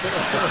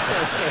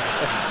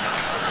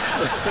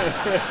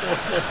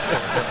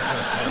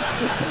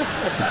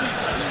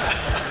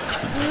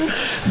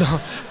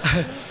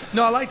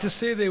 No, I like to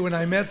say that when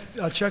I met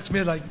Chuck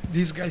Smith, like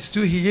these guys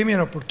too, he gave me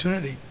an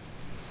opportunity.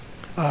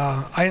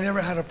 I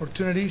never had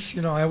opportunities.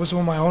 You know, I was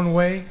on my own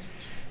way.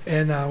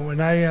 And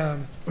when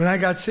I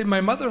got saved,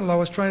 my mother-in-law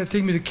was trying to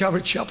take me to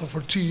Calvary Chapel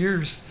for 2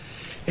 years,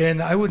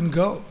 and I wouldn't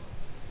go.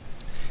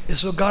 And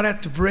so God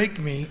had to break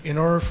me in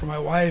order for my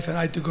wife and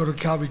I to go to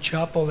Calvary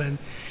Chapel and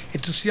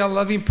to see a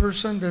loving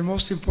person, but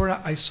most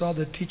important, I saw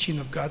the teaching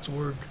of God's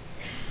Word.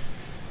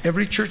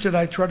 Every church that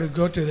I tried to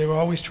go to, they were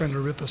always trying to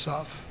rip us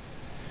off.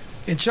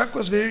 And Chuck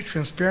was very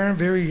transparent,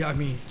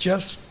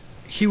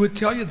 he would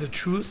tell you the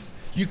truth.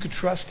 You could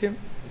trust him,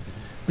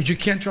 but you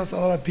can't trust a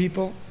lot of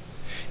people.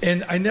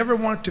 And I never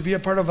wanted to be a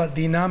part of a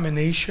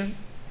denomination.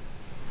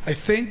 I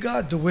thank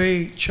God the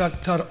way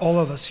Chuck taught all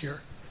of us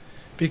here,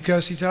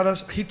 because he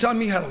taught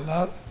me how to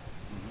love.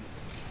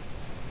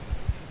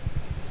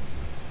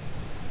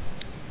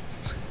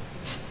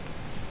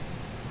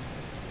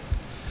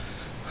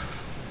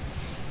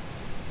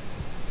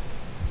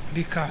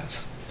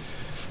 Because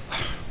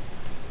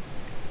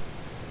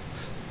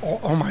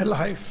all my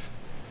life,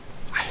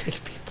 I hate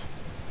people.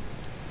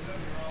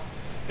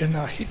 And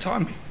he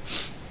taught me.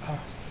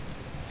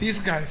 These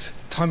guys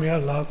taught me how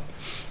to love.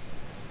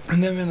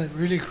 And they've been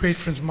really great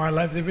friends in my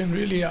life. They've been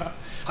really,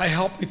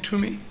 helped me to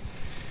me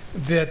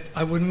that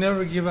I would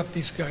never give up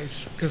these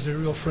guys, because they're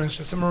real friends.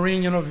 As a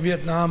Marine, in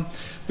Vietnam,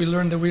 we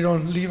learned that we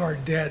don't leave our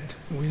dead,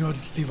 we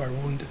don't leave our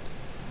wounded.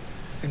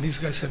 And these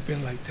guys have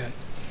been like that.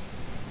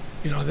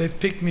 They've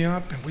picked me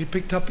up, and we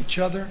picked up each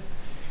other.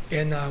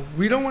 And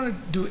we don't want to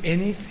do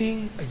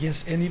anything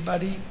against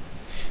anybody.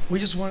 We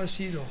just want to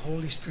see the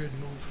Holy Spirit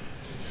move.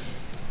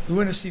 We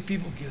want to see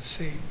people get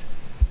saved.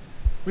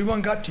 We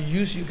want God to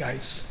use you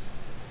guys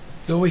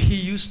the way He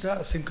used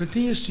us and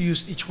continues to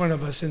use each one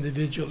of us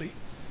individually.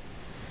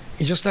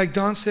 And just like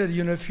Don said,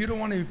 if you don't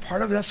want to be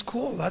part of it, that's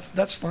cool.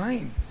 That's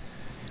fine.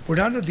 We're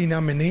not a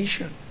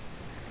denomination.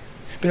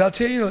 But I'll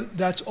tell you,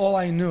 that's all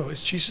I know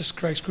is Jesus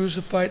Christ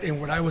crucified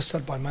and what I was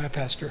taught by my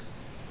pastor.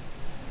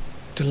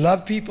 To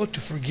love people,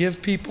 to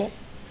forgive people,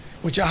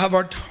 which I have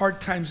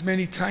hard times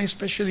many times,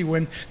 especially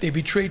when they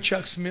betrayed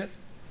Chuck Smith,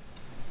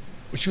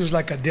 which was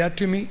like a dad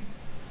to me.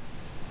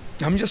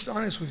 I'm just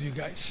honest with you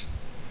guys.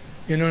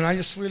 And I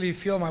just really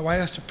feel my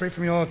wife has to pray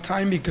for me all the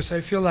time, because I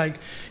feel like,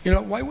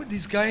 why would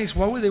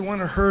they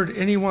want to hurt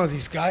any one of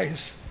these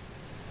guys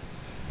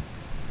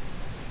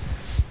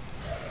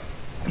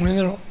when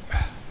they don't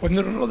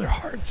know their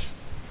hearts?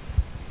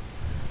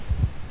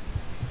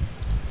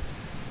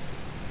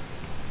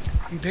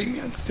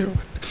 Damien,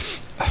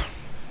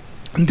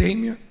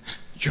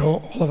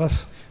 Joe, all of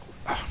us,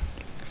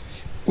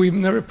 we've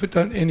never put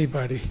down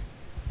anybody.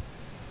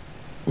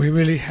 We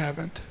really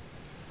haven't.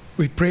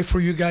 We pray for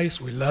you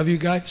guys. We love you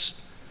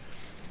guys.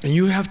 And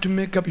you have to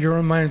make up your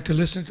own mind to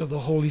listen to the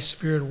Holy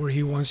Spirit where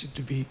He wants you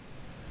to be.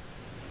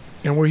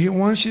 And where He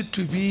wants you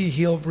to be,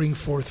 He'll bring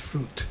forth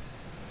fruit.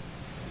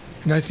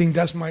 And I think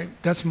that's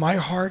my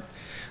heart,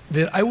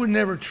 that I would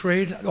never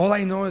trade. All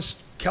I know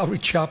is Calvary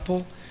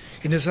Chapel.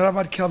 And it's not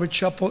about Calvary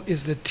Chapel,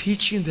 is the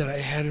teaching that I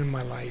had in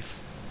my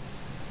life.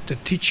 The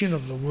teaching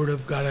of the Word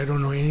of God. I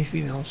don't know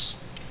anything else.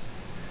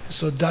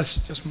 So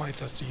that's just my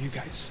thoughts to you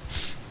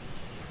guys.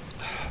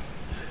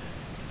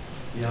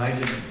 Yeah,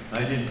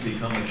 I didn't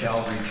become a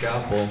Calvary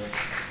Chapel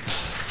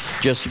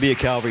just to be a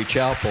Calvary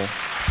Chapel.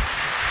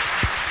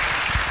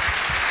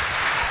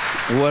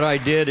 What I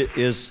did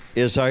is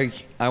I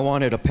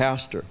wanted a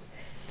pastor,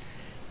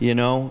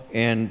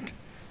 and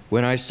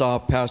when I saw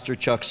Pastor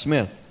Chuck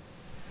Smith,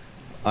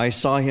 I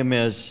saw him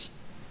as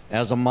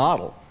a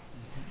model.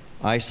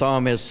 I saw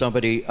him as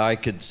somebody I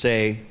could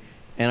say,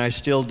 and I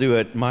still do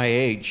at my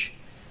age,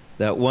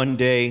 that one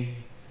day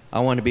I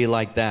want to be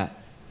like that.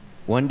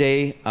 One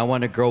day, I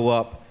want to grow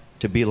up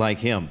to be like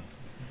him.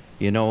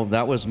 You know,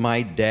 that was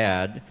my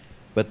dad,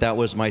 but that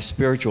was my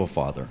spiritual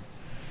father.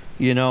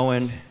 You know,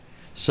 and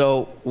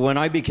so when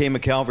I became a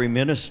Calvary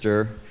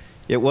minister,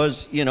 it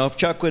was, you know, if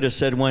Chuck would have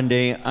said one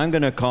day, I'm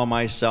going to call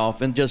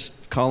myself, and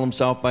just call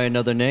himself by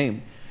another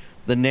name,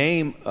 the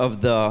name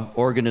of the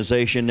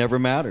organization never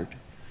mattered.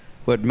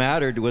 What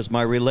mattered was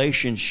my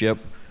relationship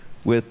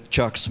with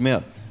Chuck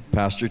Smith,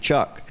 Pastor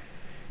Chuck.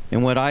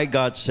 And when I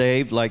got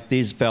saved, like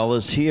these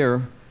fellas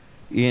here,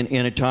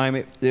 in a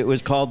time, it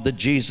was called the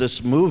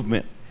Jesus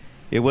Movement.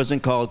 It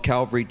wasn't called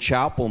Calvary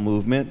Chapel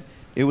Movement.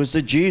 It was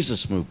the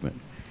Jesus Movement.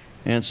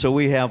 And so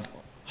we have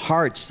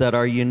hearts that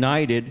are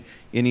united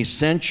in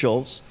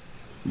essentials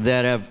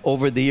that have,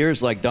 over the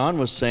years, like Don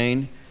was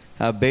saying,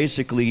 have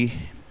basically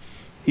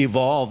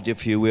evolved,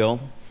 if you will,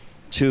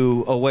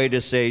 to a way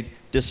to say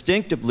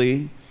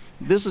distinctively,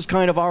 this is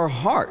kind of our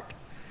heart.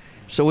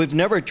 So we've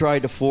never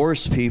tried to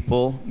force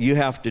people, you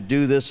have to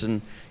do this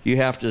and you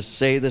have to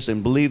say this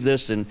and believe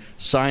this and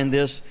sign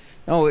this.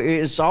 No,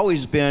 it's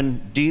always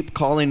been deep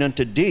calling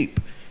unto deep.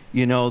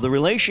 You know, the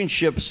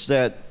relationships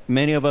that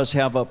many of us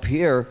have up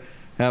here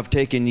have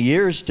taken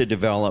years to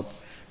develop.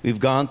 We've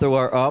gone through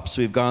our ups,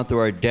 we've gone through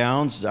our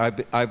downs.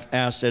 I've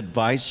asked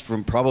advice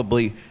from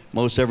probably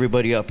most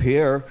everybody up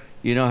here.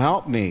 You know,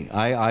 help me.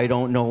 I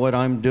don't know what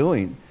I'm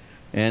doing.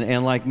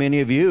 And like many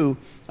of you,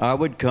 I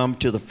would come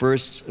to the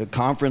first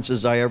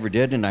conferences I ever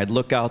did, and I'd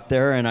look out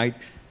there and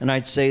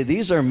I'd say,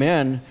 these are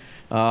men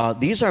I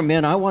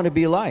want to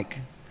be like.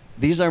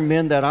 These are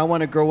men that I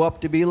want to grow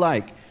up to be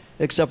like,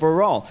 except for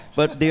Raul.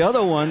 But the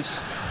other ones,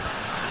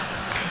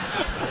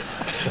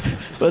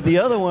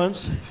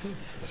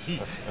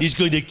 He's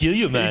going to kill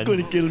you, man. He's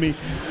going to kill me.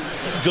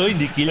 He's going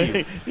to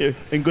kill you.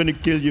 I'm going to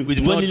kill you. With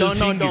one little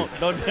finger.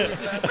 Don't.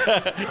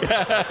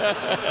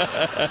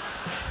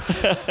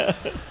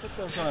 Put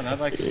those on. I'd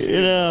like to see.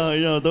 You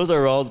know, those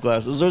are Raul's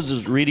glasses. Those are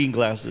his reading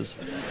glasses.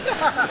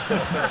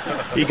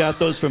 He got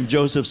those from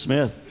Joseph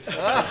Smith.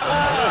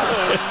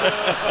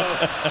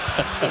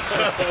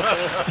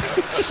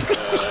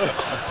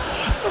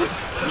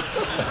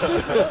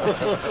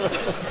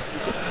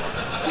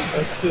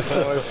 That's just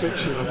how I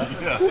picture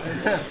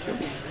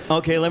it.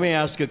 Okay, let me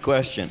ask a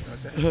question.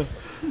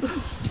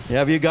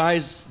 Have you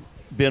guys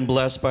been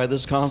blessed by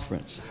this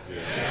conference?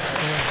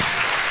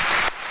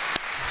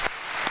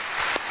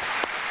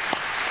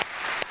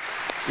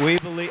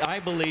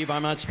 I believe,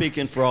 I'm not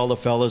speaking for all the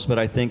fellows, but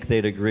I think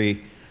they'd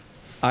agree.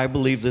 I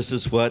believe this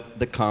is what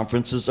the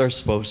conferences are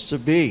supposed to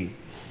be,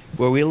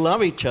 where we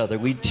love each other,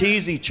 we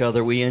tease each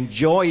other, we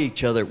enjoy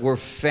each other, we're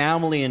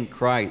family in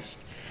Christ.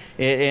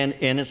 And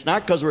it's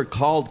not because we're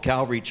called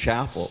Calvary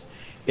Chapel.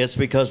 It's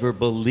because we're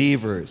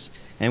believers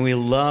and we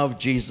love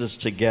Jesus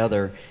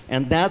together.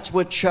 And that's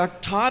what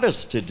Chuck taught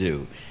us to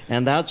do.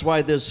 And that's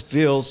why this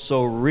feels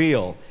so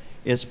real.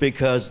 It's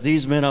because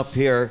these men up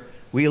here,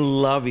 we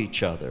love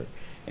each other.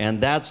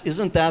 And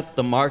isn't that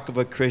the mark of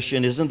a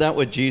Christian? Isn't that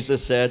what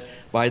Jesus said?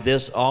 By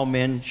this all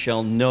men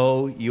shall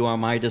know you are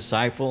my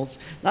disciples.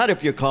 Not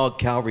if you're called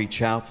Calvary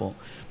Chapel,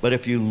 but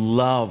if you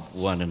love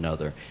one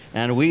another.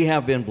 And we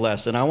have been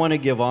blessed. And I want to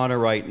give honor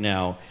right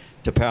now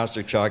to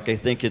Pastor Chuck. I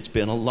think it's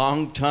been a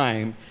long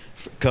time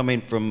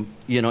coming from,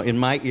 you know, in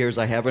my ears,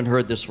 I haven't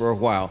heard this for a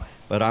while.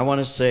 But I want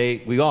to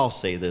say, we all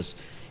say this,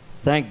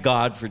 thank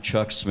God for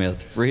Chuck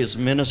Smith, for his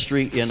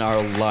ministry in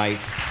our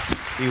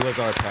life. He was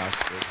our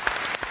pastor.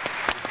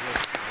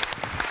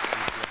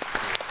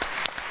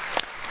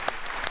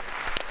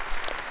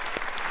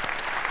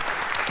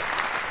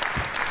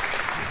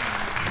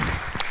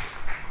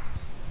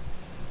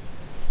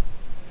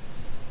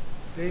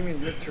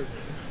 Damien, your turn.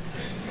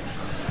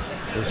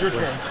 It's your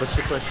turn. What's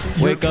the question?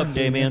 Wake up,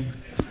 Damien.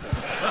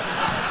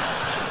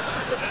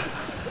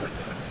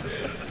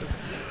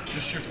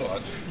 Just your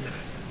thoughts.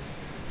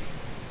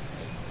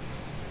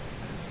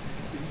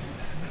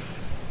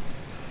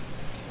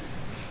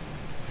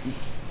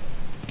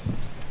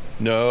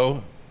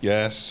 No,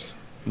 yes,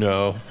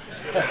 no.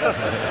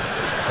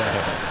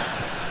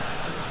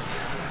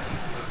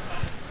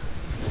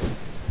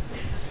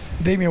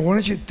 Damien, why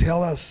don't you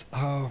tell us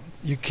how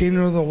you came to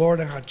know the Lord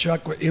and how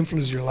Chuck would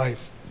influence your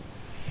life?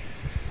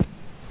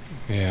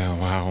 Yeah,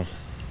 wow.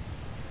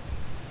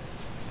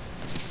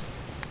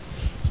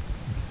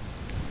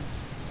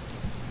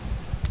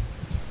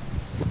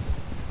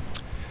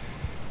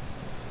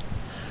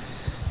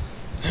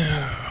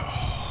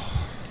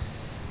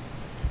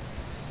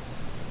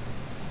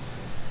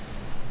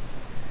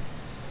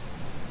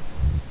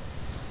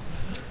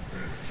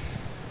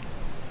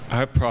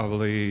 I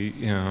probably,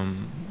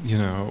 you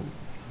know,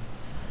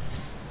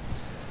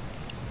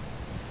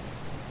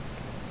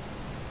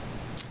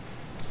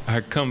 I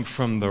come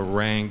from the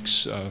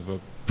ranks of a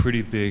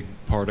pretty big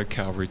part of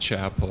Calvary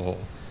Chapel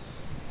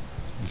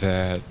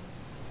that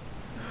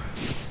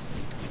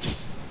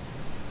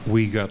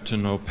we got to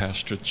know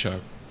Pastor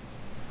Chuck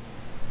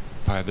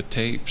by the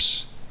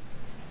tapes.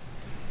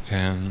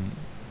 And,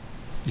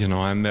 you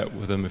know, I met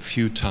with him a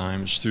few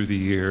times through the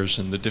years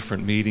in the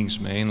different meetings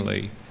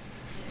mainly.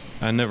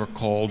 I never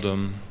called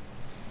him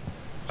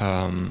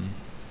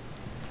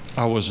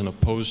I wasn't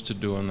opposed to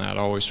doing that. I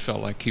always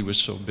felt like he was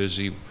so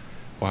busy.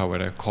 Why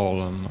would I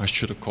call him? I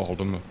should have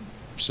called him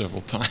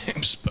several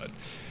times, but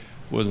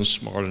wasn't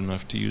smart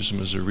enough to use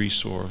him as a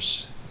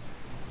resource.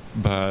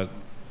 But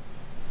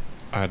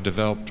I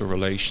developed a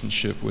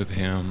relationship with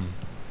him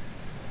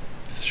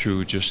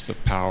through just the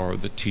power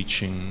of the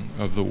teaching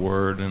of the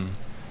Word, and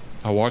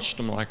I watched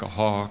him like a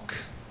hawk,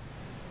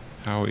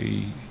 how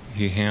he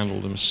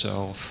handled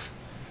himself.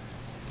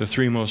 The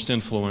three most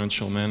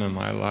influential men in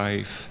my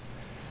life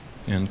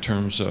in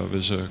terms of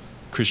as a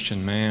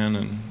Christian man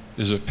and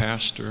as a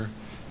pastor,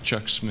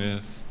 Chuck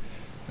Smith,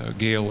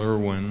 Gail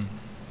Irwin,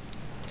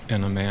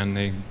 and a man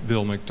named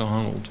Bill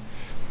McDonald.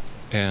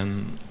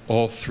 And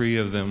all three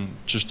of them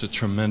just a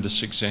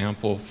tremendous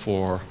example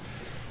for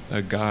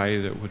a guy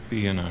that would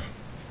be in a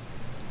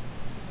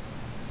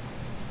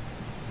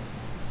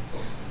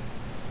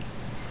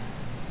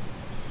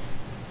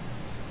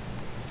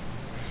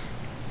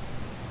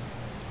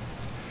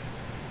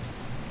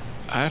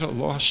I'd have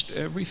lost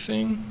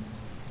everything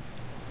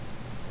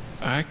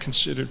I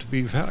consider to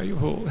be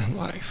valuable in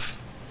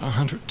life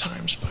 100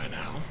 times by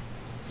now.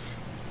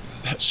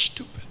 That's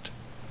stupid.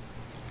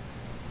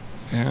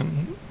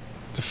 And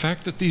the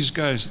fact that these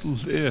guys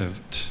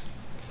lived,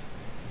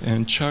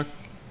 and Chuck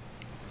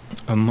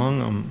among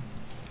them,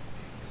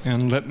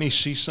 and let me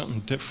see something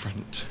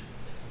different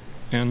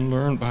and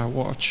learn by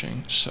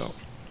watching. So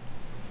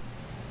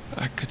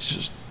I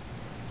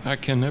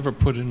can never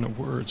put into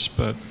words,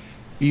 but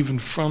even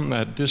from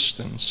that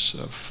distance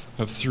of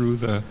through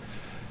the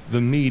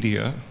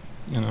media,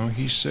 you know,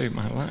 he saved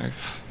my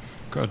life.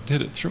 God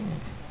did it through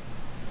him.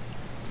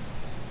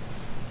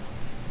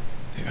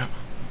 Yeah.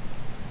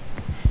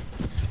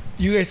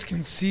 You guys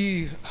can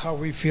see how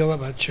we feel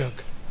about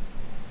Chuck.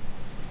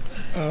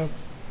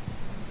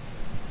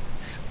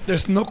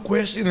 There's no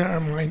question in our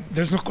mind,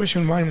 there's no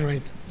question in my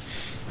mind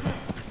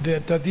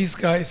that these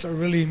guys are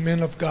really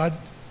men of God,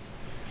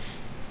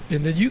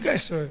 and that you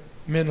guys are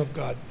men of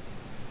God.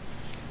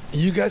 And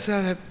you guys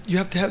you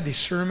have to have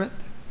discernment.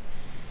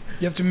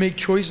 You have to make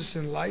choices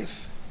in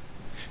life.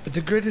 But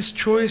the greatest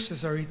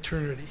choices are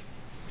eternity.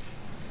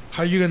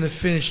 How are you going to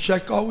finish?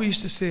 Chuck always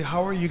used to say,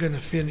 how are you going to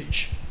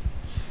finish?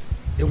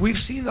 And we've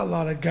seen a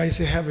lot of guys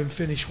that haven't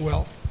finished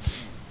well.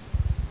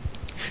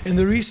 And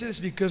the reason is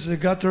because they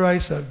got their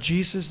eyes off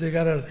Jesus, they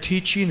got out of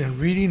teaching and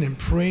reading and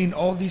praying,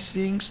 all these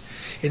things,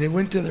 and it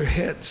went to their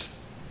heads.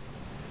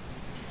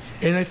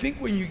 And I think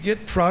when you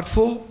get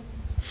prideful,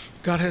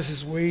 God has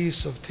his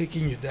ways of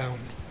taking you down.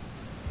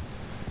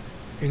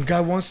 And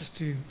God wants us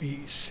to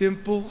be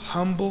simple,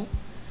 humble.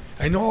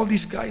 I know all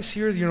these guys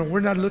here, you know, we're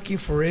not looking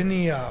for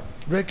any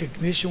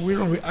recognition.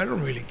 I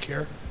don't really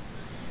care.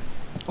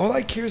 All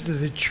I care is that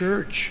the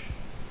church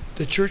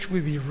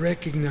would be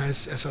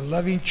recognized as a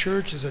loving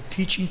church, as a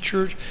teaching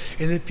church,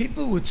 and that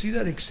people would see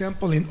that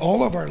example in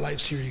all of our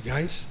lives here, you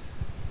guys.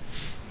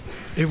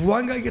 If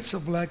one guy gets a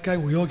black guy,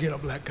 we all get a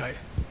black guy.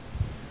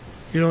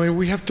 You know, and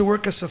we have to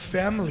work as a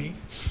family,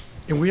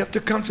 and we have to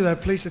come to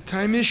that place that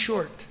time is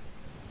short.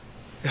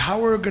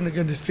 How we're going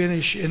to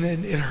finish, and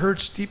then it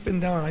hurts deep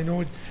and down. I know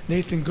what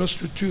Nathan goes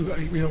through too.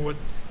 You know what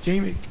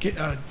Jamie,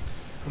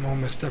 I'm all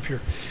messed up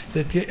here,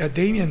 that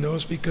Damien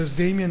knows, because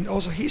Damien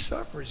also, he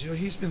suffers. You know,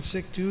 he's been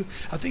sick too.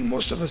 I think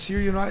most of us here,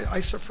 you know, I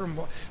suffer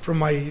from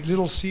my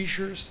little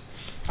seizures.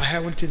 I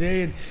had one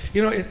today, and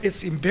you know,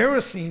 it's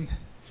embarrassing.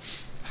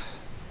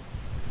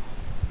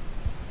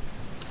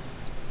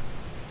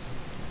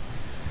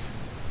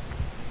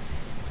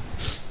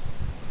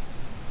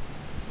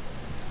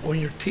 When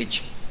you're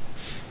teaching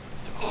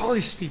all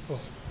these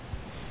people,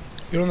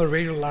 you're on the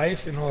radio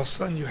live, and all of a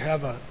sudden you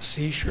have a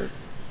seizure.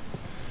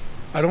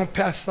 I don't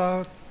pass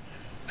out.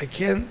 I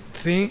can't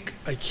think.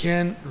 I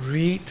can't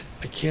read.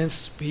 I can't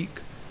speak.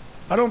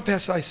 I don't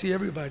pass out. I see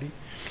everybody.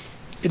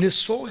 And it's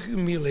so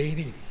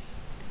humiliating.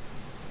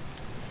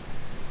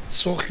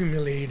 So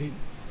humiliating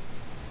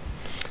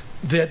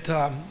that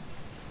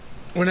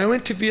when I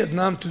went to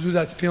Vietnam to do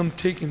that film,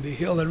 Taking the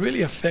Hill, it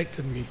really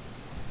affected me.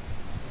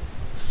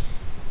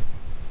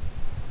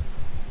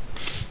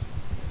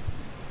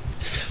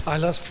 I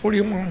lost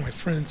 41 of my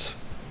friends.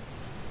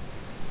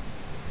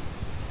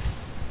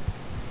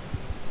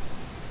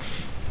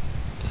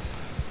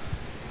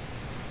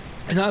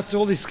 And I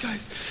told these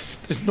guys,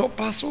 there's no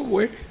possible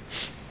way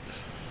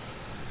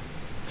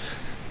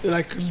that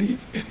I could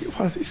leave any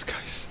one of these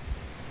guys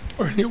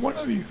or any one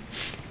of you.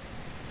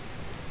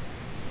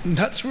 And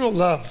that's real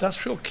love.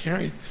 That's real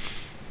caring.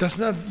 That's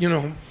not, you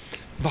know,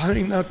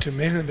 bowing out to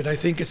men, but I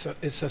think it's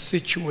a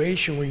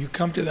situation where you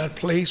come to that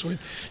place where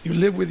you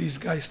live with these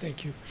guys.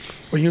 Thank you.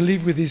 When you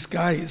live with these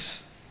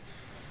guys,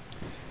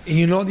 and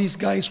you know these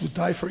guys would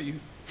die for you.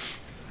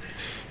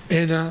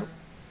 And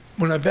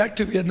when I back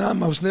to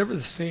Vietnam, I was never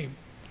the same.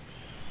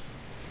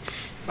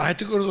 I had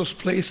to go to those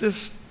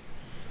places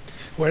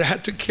where I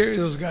had to carry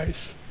those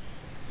guys.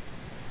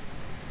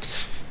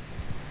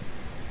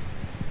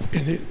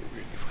 And it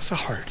was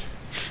hard.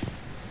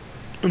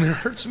 And it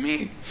hurts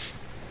me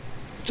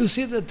to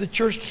see that the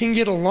church can't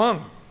get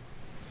along.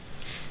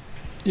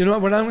 You know,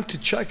 when I went to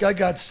Chuck, I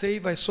got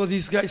saved. I saw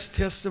these guys'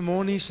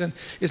 testimonies, and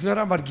it's not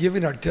about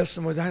giving our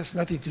testimony. That has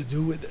nothing to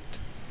do with it.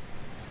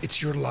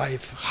 It's your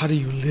life. How do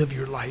you live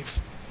your life?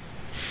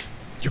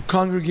 Your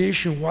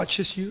congregation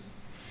watches you.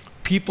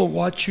 People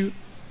watch you.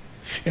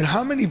 And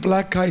how many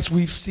black guys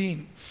we've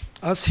seen,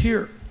 us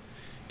here,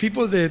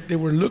 people that they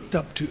were looked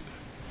up to,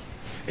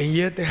 and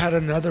yet they had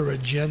another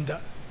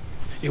agenda.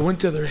 It went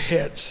to their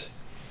heads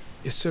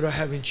instead of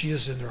having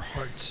Jesus in their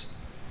hearts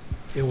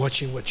and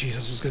watching what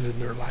Jesus was going to do in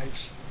their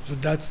lives. So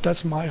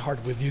that's my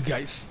heart with you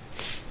guys.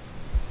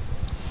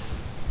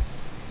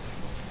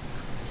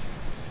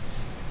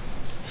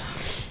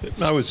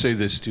 I would say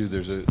this too.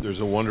 There's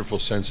a wonderful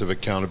sense of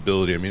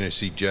accountability. I mean, I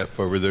see Jeff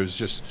over there.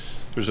 There's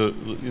a,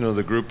 you know,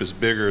 the group is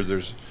bigger.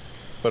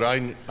 But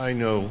I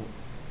know,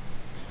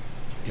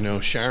 you know,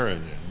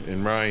 Sharon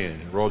and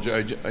Ryan and Roger,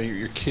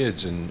 your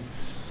kids, and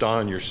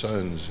Don, your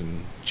sons,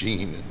 and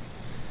Gene and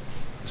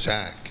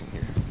Zach,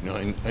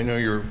 and I know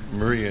your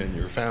Maria and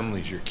your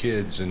families, your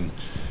kids, and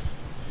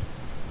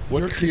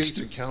what creates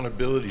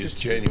accountability is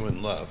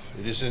genuine love.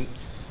 It isn't,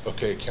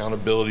 okay,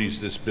 accountability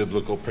is this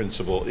biblical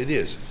principle. It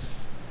is.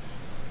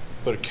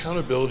 But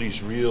accountability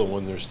is real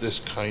when there's this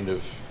kind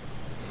of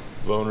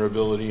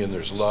vulnerability and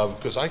there's love,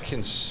 because I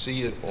can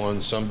see it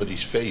on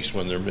somebody's face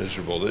when they're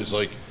miserable. It's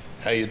like,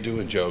 how you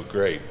doing, Joe?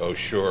 Great. Oh,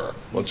 sure.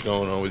 What's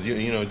going on with you?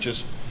 You know,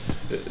 just,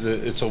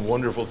 it's a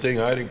wonderful thing.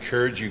 I'd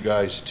encourage you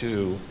guys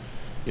to,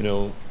 you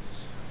know,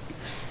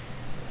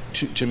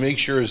 to make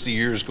sure as the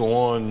years go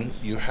on,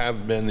 you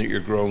have men that you're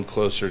growing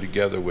closer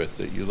together with,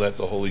 that you let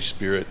the Holy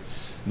Spirit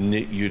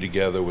knit you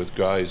together with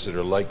guys that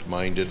are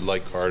like-minded,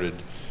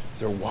 like-hearted,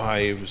 their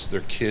wives,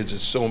 their kids.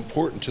 It's so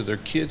important to their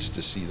kids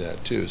to see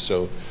that too.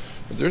 So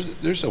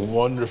there's a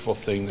wonderful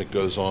thing that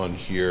goes on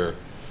here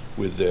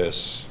with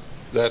this.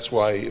 That's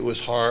why it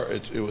was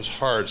hard. It was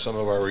hard, some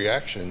of our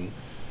reaction.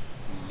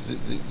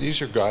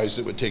 These are guys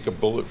that would take a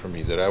bullet for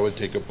me, that I would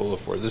take a bullet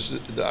for.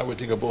 I would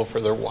take a bullet for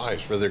their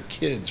wives, for their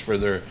kids, for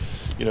their,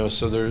 you know,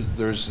 so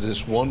there's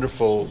this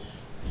wonderful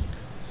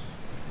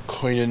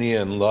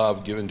koinonia and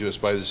love given to us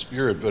by the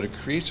Spirit, but it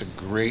creates a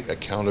great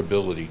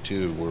accountability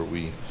too, where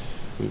we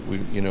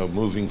you know,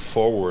 moving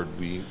forward,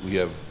 we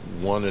have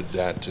wanted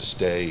that to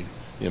stay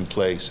in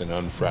place and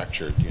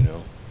unfractured, you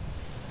know.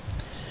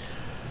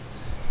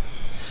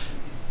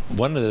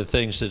 One of the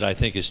things that I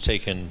think has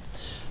taken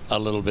a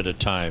little bit of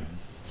time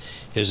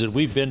is that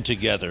we've been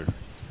together,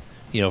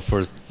 you know,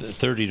 for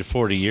 30 to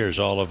 40 years,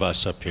 all of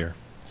us up here,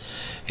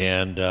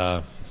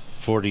 and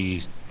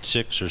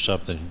 46 or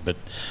something. But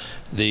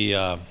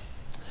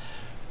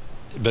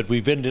but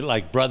we've been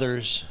like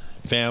brothers,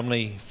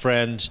 family,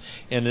 friends,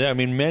 and I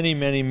mean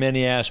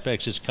many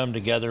aspects. It's come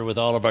together with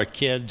all of our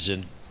kids,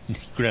 and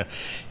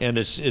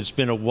it's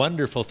been a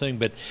wonderful thing.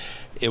 But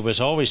it was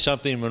always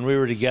something when we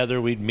were together,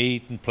 we'd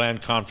meet and plan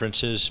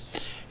conferences,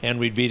 and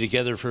we'd be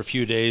together for a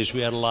few days.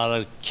 We had a lot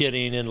of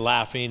kidding and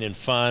laughing and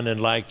fun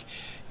and, like,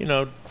 you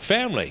know,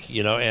 family,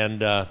 you know.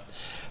 And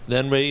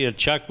then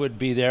Chuck would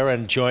be there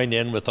and join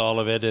in with all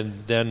of it,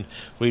 and then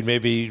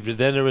then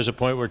there was a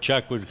point where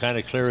Chuck would kind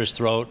of clear his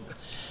throat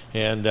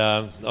and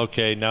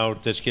okay, now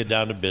let's get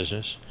down to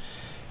business.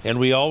 And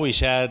we always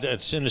had,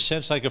 it's in a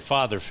sense like a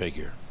father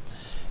figure,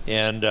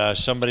 and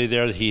somebody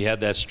there. He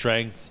had that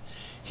strength.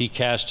 He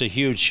cast a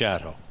huge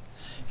shadow.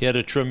 He had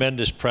a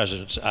tremendous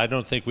presence. I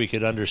don't think we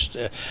could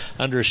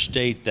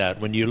understate that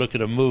when you look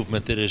at a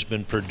movement that has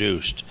been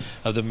produced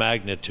of the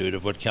magnitude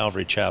of what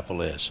Calvary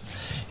Chapel is.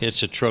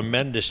 It's a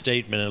tremendous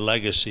statement and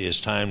legacy as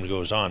time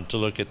goes on to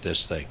look at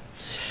this thing.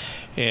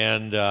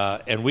 And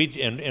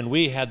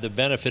we had the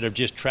benefit of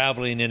just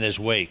traveling in his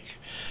wake.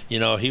 You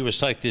know, he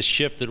was like this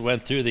ship that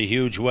went through the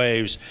huge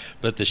waves,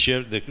 but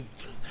the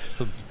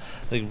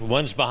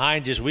ones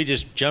behind us, we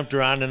just jumped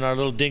around in our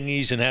little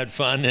dinghies and had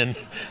fun, and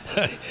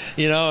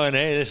you know, and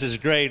hey, this is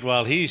great.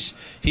 While he's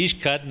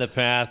cutting the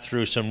path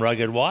through some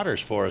rugged waters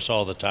for us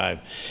all the time.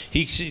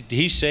 He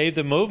saved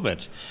the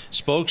movement,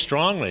 spoke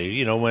strongly.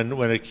 You know,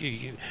 when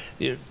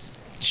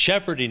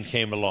shepherding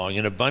came along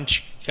and a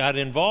bunch got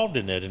involved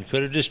in it and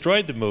could have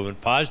destroyed the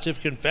movement. Positive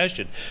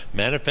confession,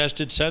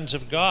 manifested sons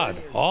of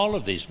God, all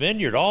of these,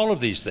 vineyard, all of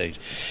these things.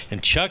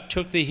 And Chuck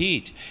took the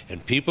heat,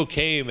 and people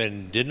came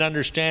and didn't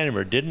understand him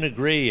or didn't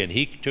agree, and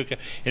he took it.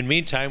 In the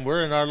meantime,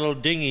 we're in our little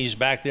dinghies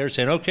back there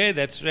saying, okay,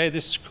 hey,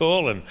 this is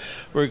cool, and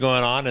we're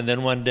going on. And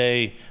then one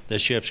day the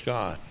ship's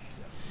gone,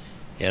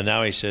 and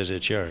now he says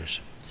it's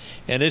yours.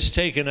 And it's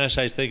taken us,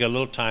 I think, a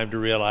little time to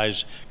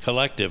realize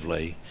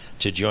collectively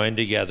to join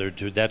together.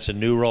 That's a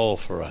new role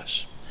for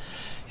us.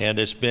 And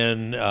it's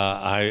been,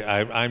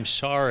 I'm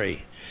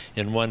sorry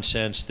in one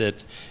sense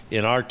that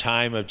in our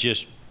time of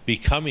just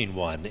becoming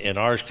one, in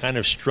our kind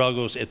of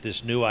struggles at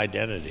this new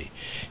identity,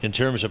 in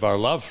terms of our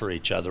love for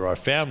each other, our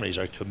families,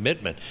 our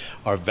commitment,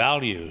 our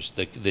values,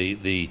 the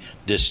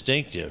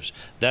distinctives,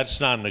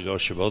 that's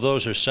non-negotiable.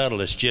 Those are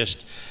subtle. It's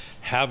just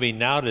having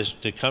now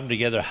to come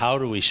together, how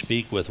do we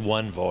speak with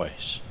one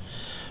voice?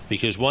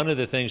 Because one of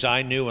the things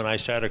I knew when I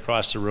sat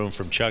across the room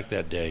from Chuck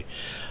that day,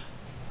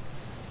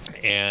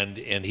 And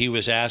he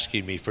was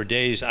asking me for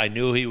days. I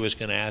knew he was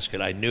going to ask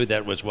it. I knew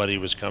that was what he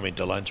was coming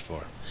to lunch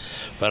for.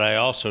 But I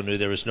also knew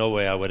there was no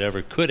way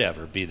I could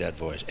ever be that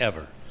voice,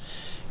 ever.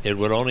 It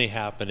would only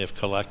happen if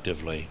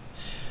collectively,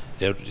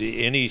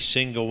 any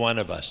single one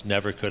of us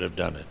never could have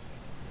done it.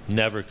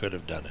 Never could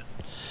have done it.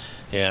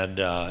 And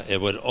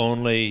it would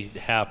only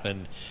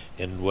happen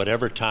in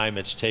whatever time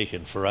it's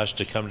taken for us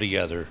to come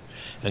together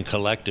and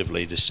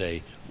collectively to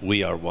say,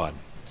 we are one.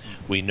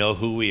 We know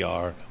who we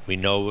are. We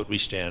know what we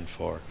stand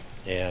for.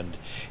 And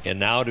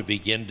now to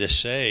begin to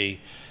say,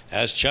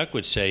 as Chuck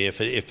would say, if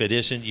it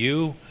isn't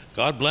you,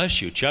 God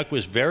bless you. Chuck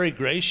was very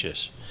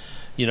gracious,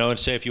 and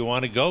say, if you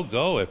want to go,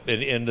 go.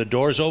 And the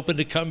door's open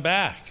to come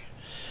back.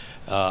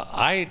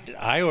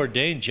 I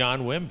ordained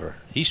John Wimber.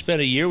 He spent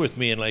a year with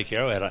me in Lake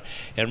Arrowhead.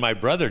 And my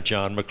brother,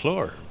 John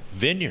McClure,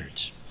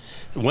 vineyards,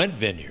 went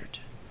vineyard.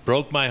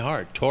 Broke my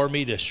heart, tore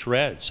me to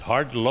shreds,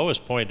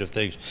 lowest point of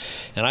things.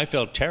 And I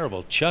felt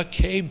terrible. Chuck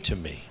came to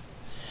me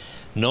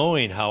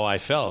knowing how I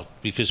felt,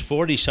 because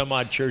 40 some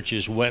odd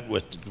churches went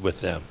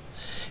with them.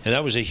 And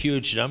that was a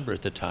huge number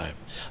at the time.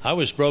 I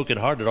was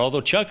brokenhearted,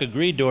 although Chuck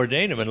agreed to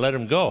ordain him and let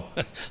him go.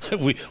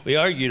 we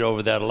argued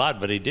over that a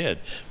lot, but he did.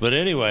 But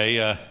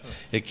anyway,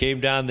 it came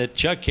down that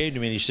Chuck came to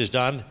me and he says,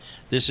 Don,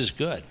 this is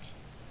good.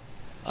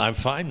 I'm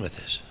fine with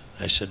this.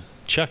 I said,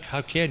 Chuck,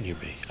 how can you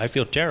be? I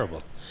feel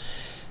terrible.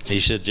 He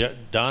said,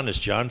 Don, it's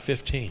John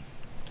 15.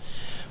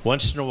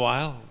 Once in a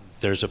while,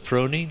 there's a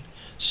pruning.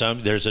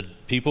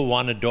 People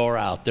want a door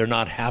out. They're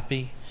not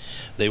happy.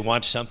 They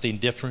want something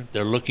different.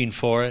 They're looking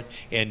for it.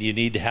 And you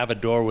need to have a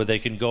door where they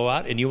can go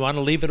out. And you want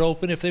to leave it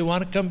open if they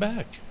want to come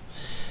back.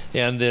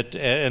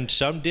 And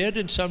some did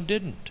and some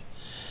didn't.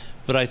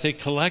 But I think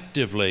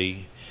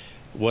collectively,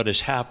 what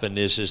has happened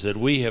is that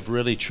we have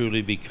really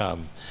truly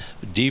become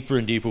deeper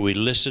and deeper. We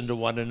listen to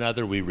one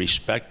another. We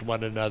respect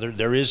one another.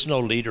 There is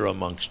no leader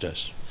amongst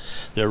us.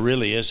 There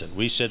really isn't.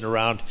 We sit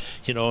around,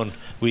 and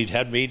we'd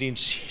had meetings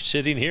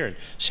sitting here. And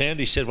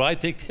Sandy said, well, I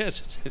think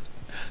this.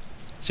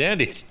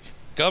 Sandy,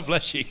 God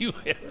bless you.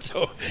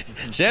 So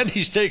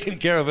Sandy's taking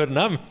care of it,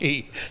 not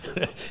me.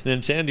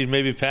 And Sandy's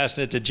maybe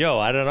passing it to Joe.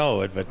 I don't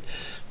know.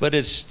 But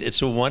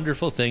it's a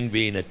wonderful thing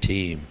being a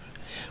team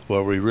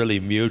where we really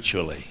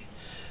mutually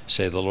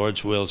say the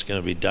Lord's will is going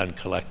to be done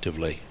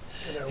collectively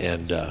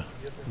and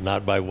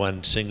not by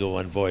one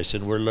voice.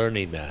 And we're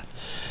learning that.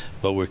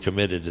 But we're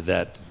committed to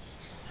that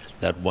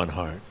one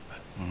heart.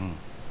 Mm-hmm.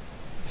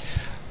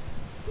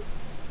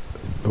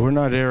 We're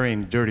not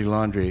airing dirty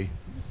laundry,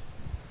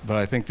 but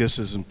I think this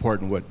is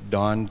important, what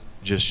Don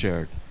just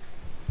shared.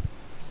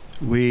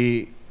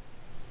 We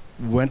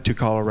went to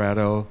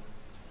Colorado.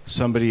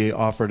 Somebody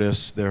offered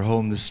us their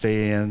home to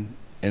stay in,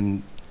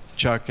 and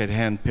Chuck had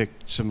handpicked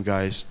some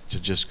guys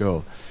to just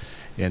go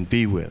and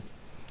be with.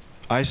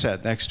 I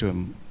sat next to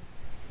him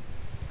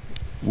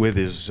with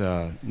his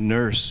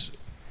nurse,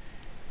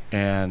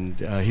 and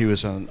he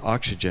was on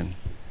oxygen.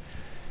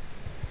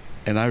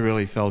 And I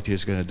really felt he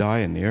was going to die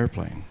in the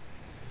airplane.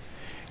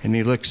 And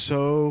he looked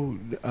so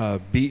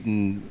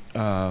beaten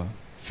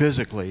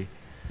physically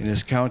in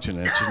his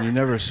countenance, and you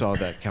never saw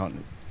that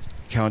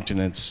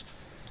countenance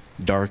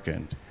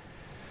darkened.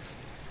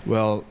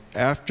 Well,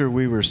 after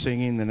we were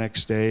singing the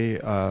next day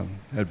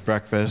at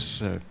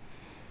breakfast,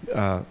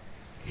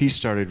 he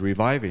started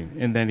reviving.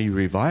 And then he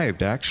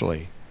revived,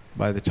 actually,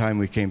 by the time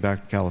we came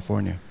back to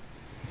California.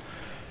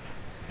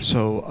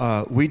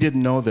 So we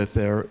didn't know that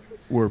there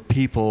were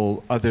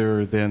people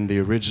other than the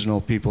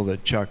original people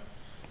that Chuck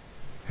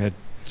had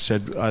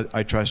said,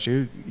 I trust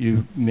you.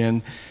 You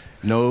men,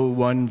 no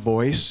one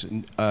voice.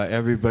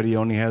 Everybody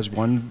only has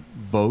one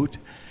vote.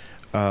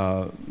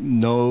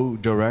 No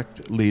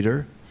direct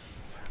leader.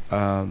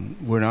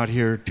 We're not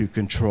here to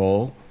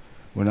control.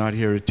 We're not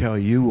here to tell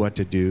you what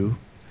to do.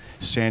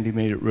 Sandy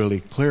made it really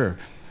clear.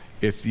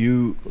 If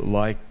you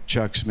like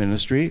Chuck's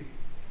ministry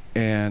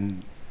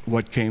and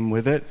what came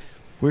with it,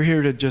 we're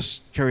here to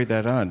just carry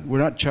that on. We're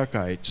not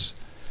Chuckites,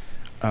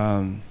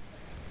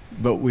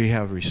 but we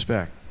have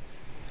respect.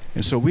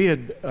 And so we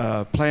had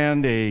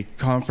planned a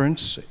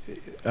conference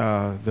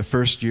the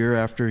first year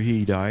after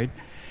he died,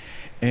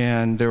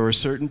 and there were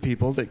certain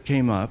people that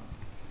came up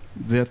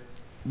that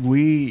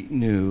we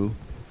knew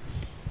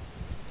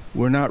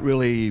were not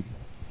really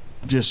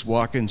just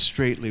walking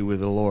straightly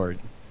with the Lord.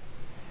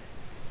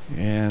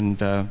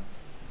 And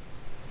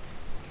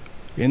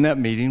in that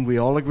meeting, we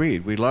all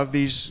agreed. We love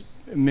these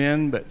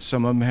men, but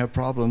some of them have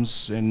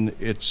problems, and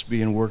it's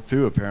being worked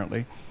through,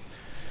 apparently.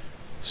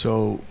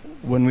 So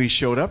when we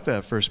showed up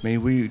that first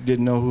meeting, we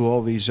didn't know who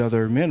all these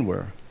other men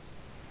were.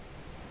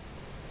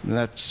 And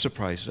that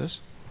surprised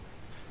us.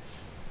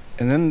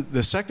 And then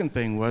the second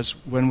thing was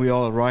when we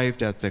all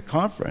arrived at the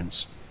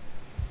conference,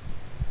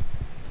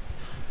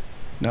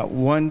 not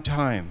one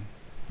time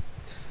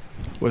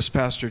was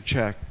Pastor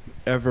Chuck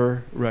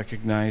ever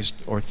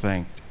recognized or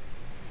thanked,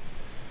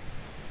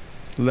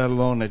 let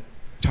alone a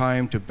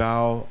time to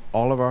bow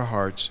all of our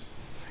hearts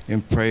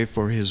and pray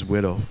for his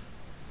widow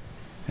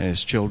and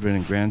his children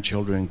and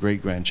grandchildren and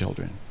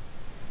great-grandchildren.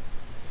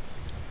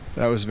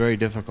 That was very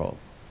difficult.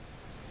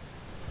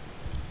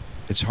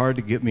 It's hard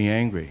to get me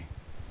angry,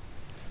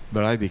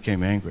 but I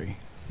became angry.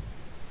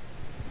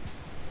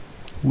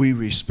 We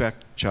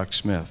respect Chuck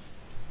Smith.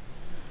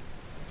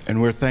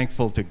 And we're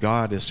thankful to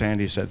God, as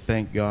Sandy said,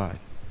 thank God.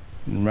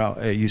 And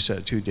you said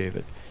it too,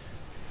 David.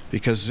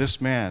 Because this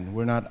man,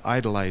 we're not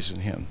idolizing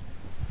him.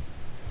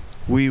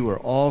 We were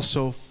all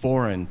so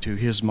foreign to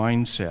his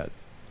mindset,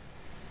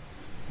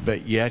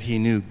 but yet he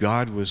knew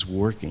God was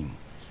working.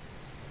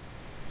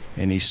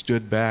 And he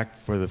stood back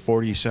for the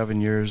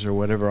 47 years or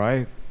whatever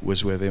I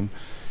was with him,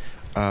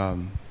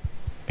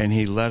 and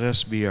he let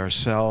us be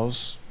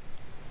ourselves.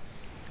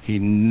 He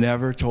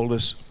never told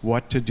us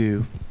what to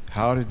do,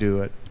 how to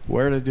do it,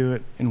 where to do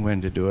it, and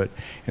when to do it.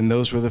 And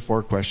those were the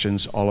 4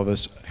 questions all of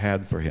us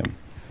had for him.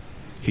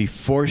 He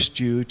forced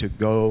you to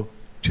go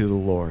to the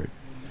Lord,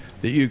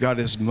 that you got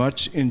as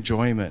much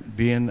enjoyment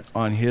being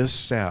on his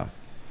staff,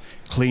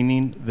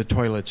 cleaning the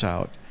toilets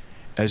out,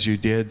 as you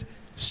did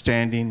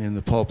standing in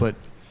the pulpit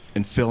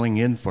and filling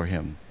in for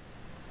him.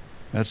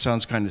 That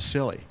sounds kind of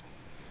silly.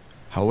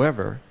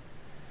 However,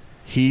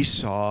 he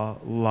saw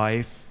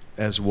life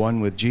as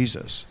one with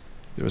Jesus.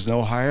 There was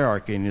no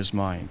hierarchy in his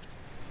mind.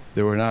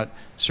 There were not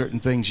certain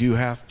things you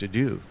have to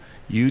do.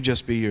 You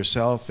just be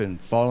yourself and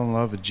fall in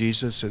love with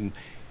Jesus, and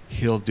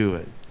he'll do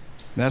it.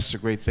 And that's the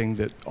great thing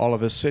that all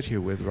of us sit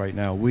here with right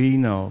now. We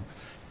know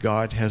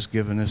God has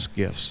given us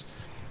gifts,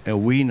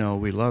 and we know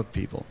we love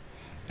people,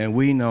 and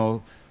we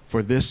know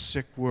for this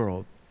sick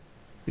world,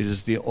 it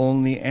is the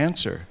only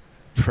answer: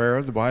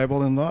 prayer, the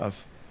Bible, and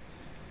love.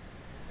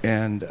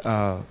 And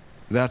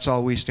that's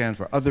all we stand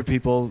for. Other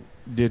people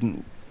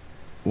didn't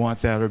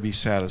want that or be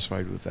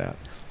satisfied with that.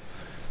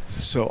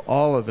 So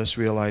all of us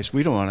realize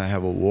we don't want to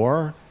have a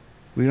war.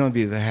 We don't want to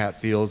be the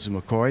Hatfields and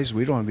McCoys.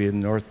 We don't want to be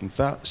in the North and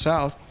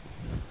South.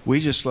 We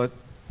just let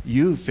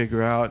you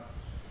figure out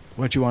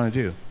what you want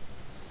to do.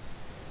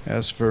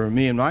 As for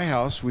me and my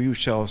house, we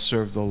shall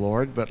serve the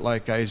Lord. But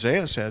like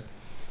Isaiah said,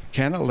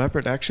 can a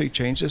leopard actually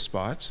change his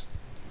spots?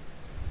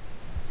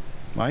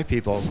 My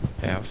people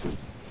have.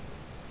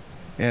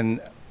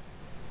 And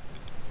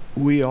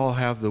we all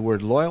have the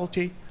word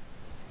loyalty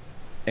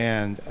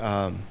and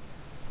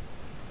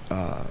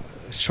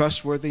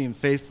trustworthy and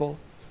faithful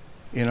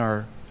in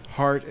our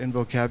heart and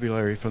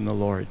vocabulary from the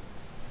Lord.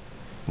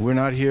 We're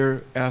not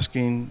here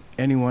asking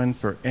anyone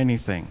for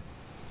anything.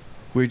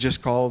 We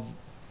just called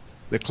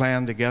the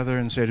clan together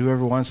and said,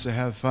 whoever wants to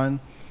have fun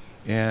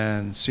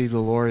and see the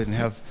Lord and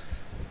have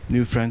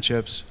new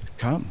friendships,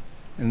 come.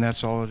 And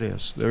that's all it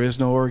is. There is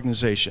no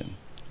organization.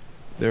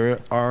 There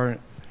are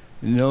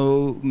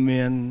no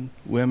men,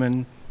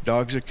 women,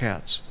 dogs, or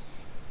cats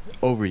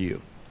over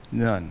you.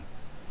 None.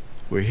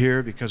 We're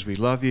here because we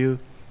love you,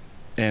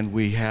 and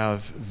we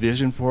have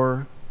vision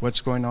for what's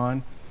going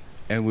on,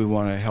 and we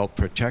want to help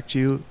protect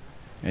you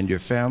and your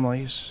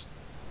families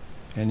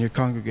and your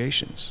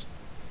congregations.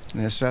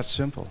 And it's that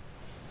simple.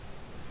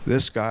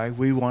 This guy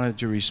we wanted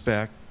to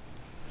respect,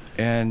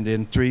 and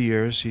in 3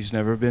 years he's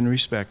never been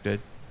respected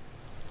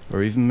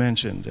or even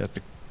mentioned at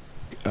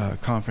the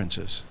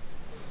conferences.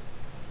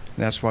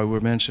 And that's why we're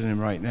mentioning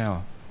him right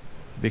now,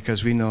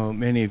 because we know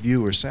many of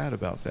you were sad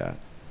about that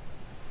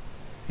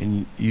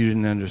and you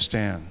didn't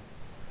understand.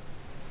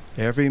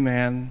 Every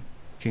man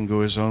can go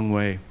his own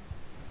way.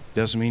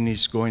 Doesn't mean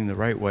he's going the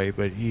right way,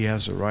 but he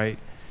has a right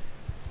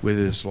with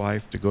his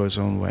life to go his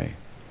own way.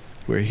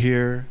 We're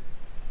here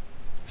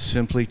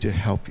simply to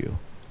help you.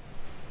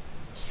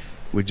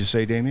 Would you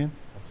say, Damien?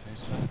 I'd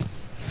say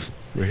so.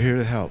 We're here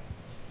to help.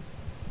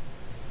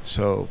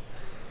 So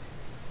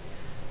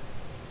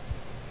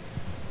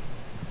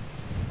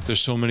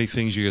there's so many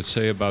things you could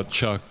say about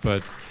Chuck,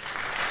 but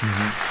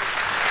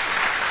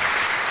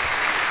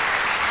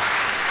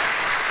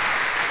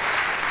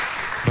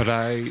but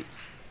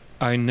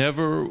I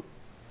never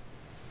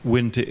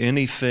went to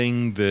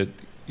anything that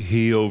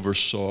he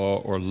oversaw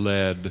or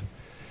led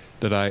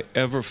that I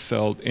ever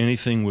felt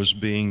anything was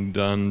being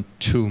done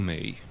to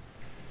me.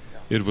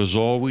 It was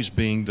always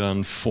being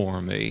done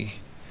for me.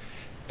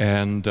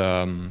 And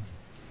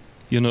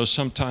you know,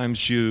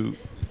 sometimes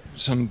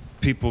some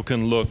people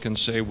can look and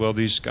say, well,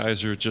 these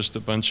guys are just a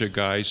bunch of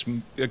guys,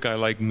 a guy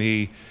like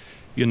me,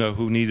 you know,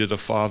 who needed a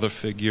father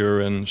figure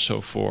and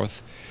so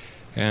forth.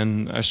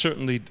 And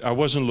I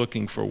wasn't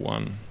looking for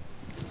one,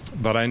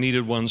 but I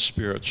needed one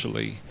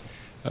spiritually,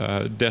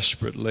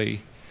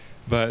 desperately.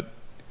 But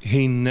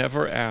he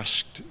never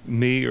asked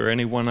me or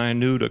anyone I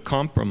knew to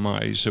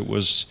compromise. It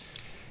was,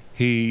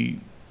 we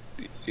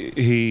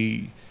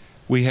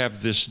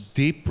have this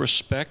deep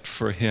respect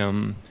for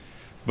him,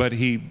 but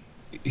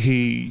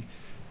the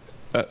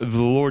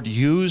Lord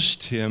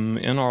used him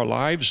in our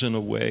lives in a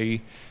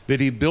way that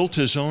he built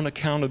his own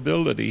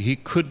accountability. He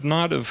could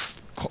not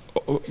have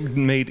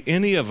made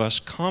any of us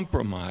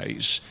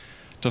compromise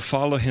to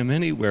follow him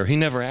anywhere. He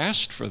never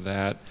asked for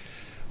that.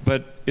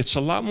 But it's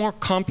a lot more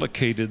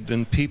complicated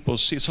than people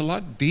see. It's a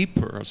lot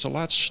deeper. It's a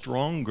lot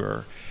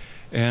stronger.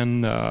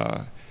 And,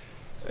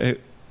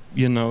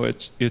 you know,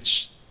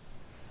 it's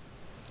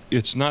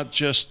not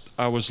just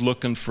I was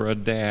looking for a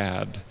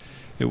dad.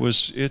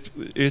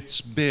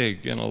 It's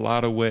big in a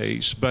lot of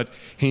ways, but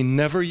he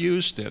never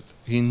used it.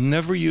 He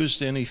never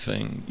used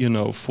anything, you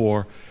know,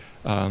 for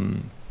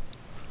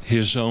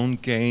his own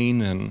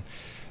gain,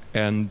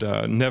 and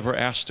never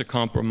asked to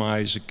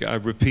compromise. I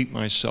repeat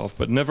myself,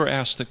 but never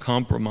asked to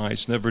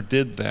compromise, never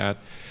did that.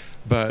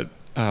 But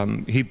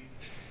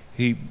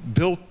he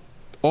built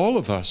all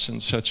of us in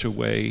such a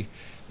way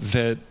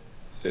that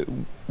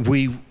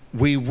we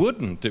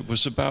wouldn't. It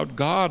was about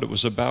God. It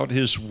was about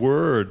His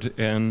Word,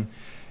 and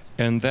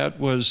that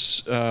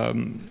was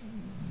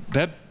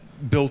that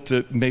built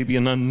maybe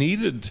an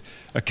unneeded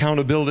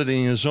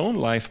accountability in his own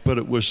life, but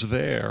it was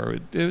there.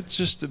 It's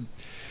just,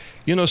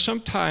 you know,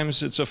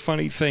 sometimes it's a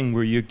funny thing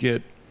where you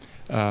get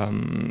I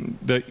mean,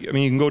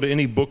 you can go to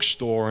any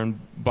bookstore and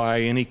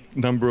buy any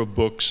number of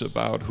books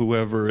about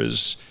whoever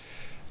is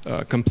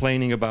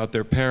complaining about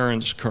their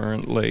parents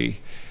currently,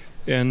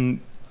 and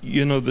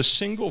you know, the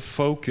single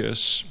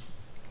focus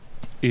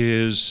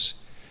is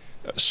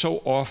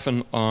so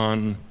often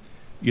on,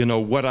 you know,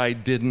 what I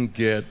didn't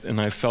get and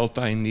I felt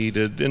I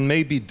needed and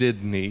maybe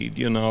did need,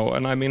 you know.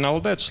 And I mean, all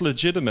that's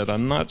legitimate.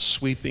 I'm not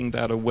sweeping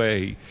that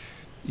away.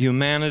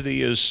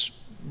 Humanity is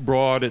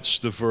broad, it's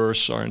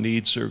diverse, our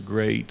needs are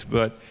great,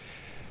 but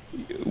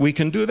we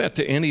can do that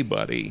to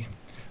anybody.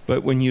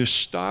 But when you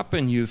stop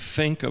and you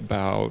think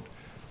about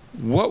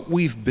what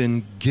we've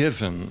been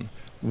given,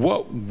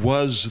 what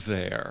was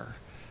there,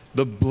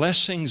 the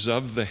blessings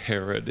of the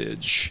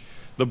heritage,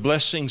 the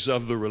blessings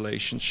of the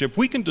relationship.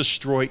 We can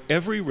destroy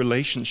every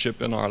relationship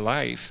in our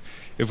life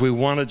if we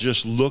want to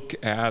just look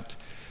at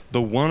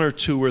the one or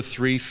two or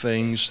three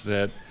things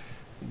that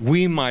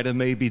we might have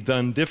maybe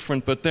done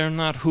different, but they're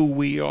not who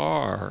we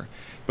are.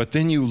 But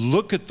then you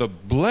look at the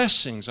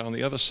blessings on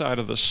the other side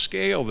of the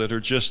scale that are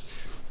just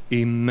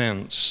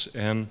immense.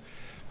 And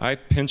I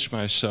pinch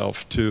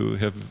myself to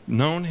have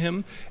known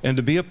him and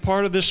to be a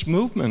part of this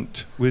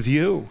movement with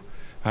you.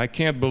 I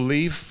can't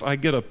believe I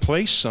get a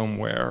place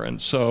somewhere,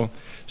 and so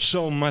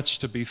much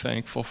to be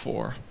thankful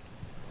for.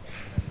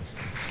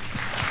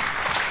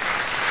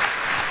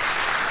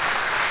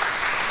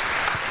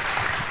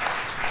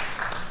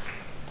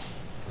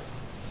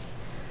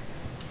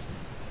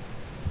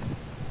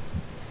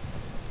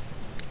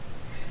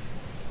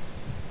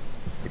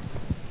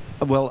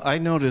 Well, I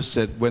noticed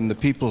that when the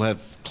people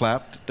have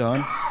clapped,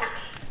 Don,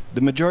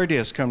 the majority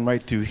has come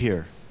right through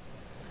here,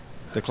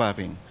 the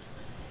clapping.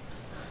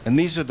 And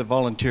these are the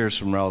volunteers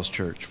from Raul's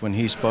church. When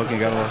he spoke, he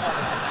got a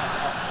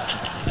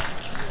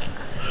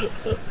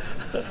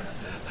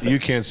little... You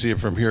can't see it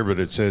from here, but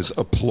it says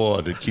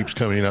applaud. It keeps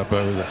coming up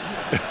over there.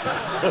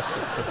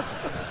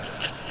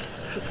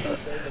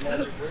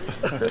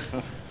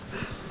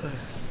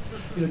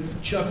 You know,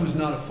 Chuck was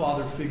not a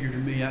father figure to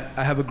me.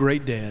 I have a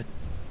great dad.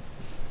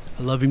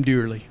 I love him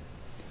dearly.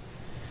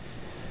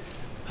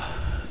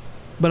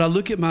 But I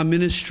look at my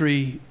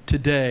ministry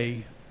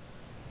today,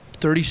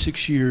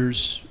 36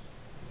 years.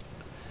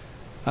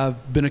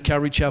 I've been a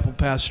Calvary Chapel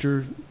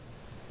pastor.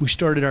 We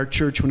started our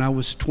church when I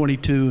was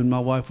 22 and my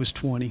wife was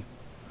 20.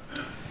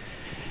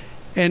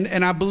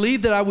 And I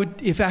believe that I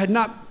would, if I had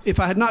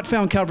not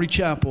found Calvary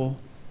Chapel,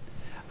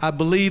 I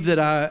believe that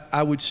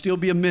I would still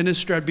be a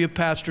minister. I'd be a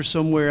pastor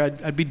somewhere.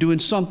 I'd be doing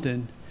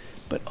something.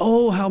 But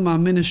oh, how my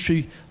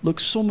ministry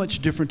looks so much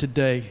different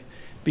today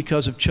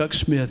because of Chuck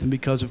Smith and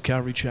because of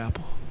Calvary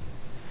Chapel.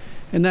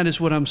 And that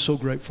is what I'm so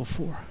grateful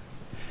for.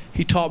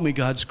 He taught me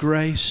God's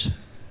grace.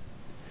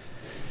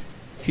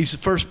 He's the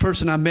first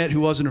person I met who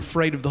wasn't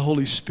afraid of the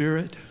Holy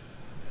Spirit.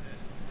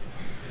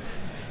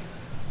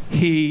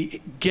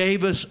 He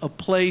gave us a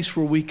place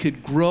where we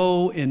could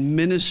grow and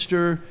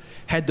minister,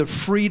 had the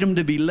freedom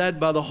to be led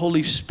by the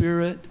Holy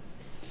Spirit.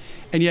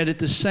 And yet at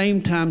the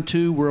same time,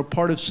 too, we're a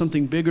part of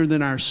something bigger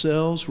than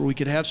ourselves where we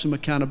could have some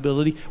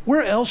accountability.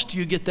 Where else do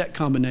you get that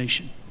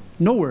combination?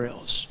 Nowhere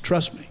else.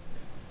 Trust me.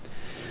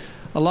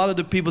 A lot of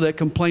the people that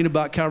complain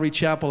about Calvary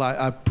Chapel,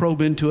 I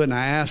probe into it and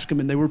I ask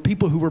them, and they were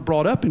people who were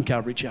brought up in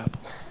Calvary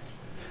Chapel.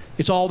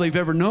 It's all they've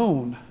ever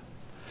known.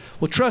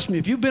 Well, trust me,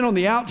 if you've been on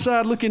the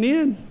outside looking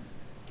in,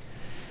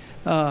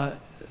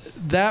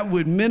 that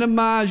would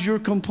minimize your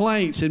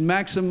complaints and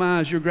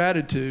maximize your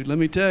gratitude, let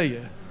me tell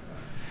you.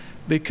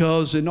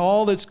 Because in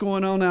all that's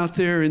going on out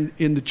there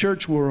in the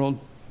church world,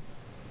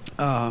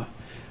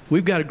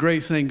 we've got a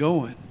great thing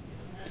going.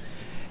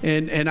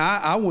 And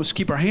I want us to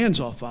keep our hands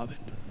off of it.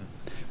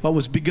 What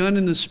was begun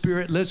in the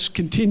Spirit, let's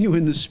continue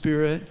in the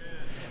Spirit.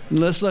 And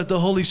let's let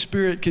the Holy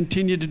Spirit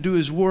continue to do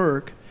His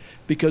work,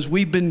 because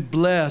we've been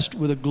blessed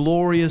with a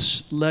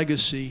glorious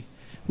legacy.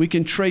 We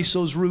can trace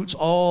those roots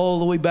all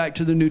the way back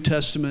to the New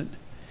Testament.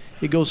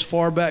 It goes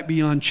far back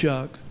beyond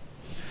Chuck.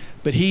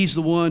 But he's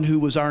the one who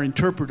was our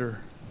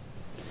interpreter.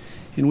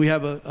 And we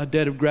have a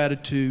debt of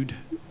gratitude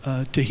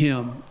to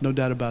him, no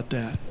doubt about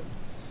that.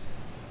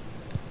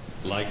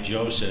 Like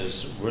Joe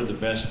says, we're the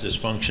best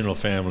dysfunctional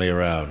family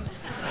around.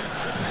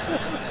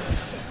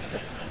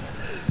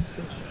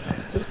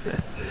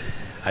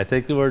 I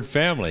think the word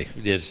family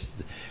is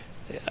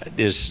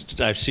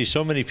I see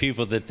so many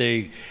people that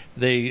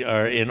they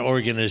are in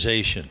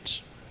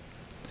organizations.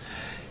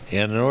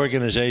 And an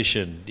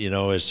organization, you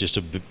know, is just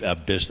a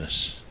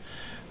business.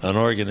 An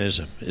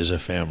organism is a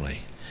family.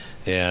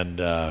 And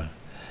our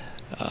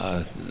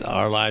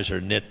lives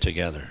are knit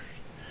together,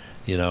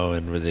 you know,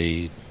 and with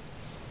the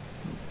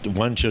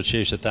one shall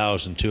chase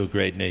 1,000 to a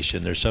great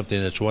nation. There's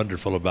something that's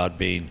wonderful about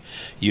being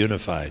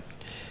unified,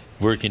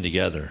 working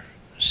together,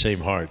 same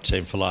heart,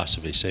 same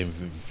philosophy, same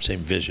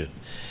vision.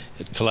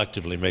 It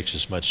collectively makes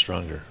us much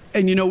stronger.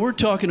 And you know, we're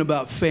talking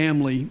about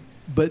family,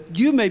 but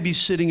you may be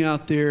sitting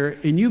out there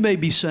and you may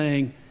be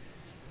saying,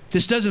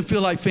 this doesn't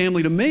feel like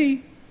family to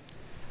me.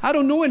 I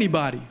don't know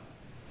anybody.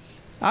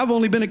 I've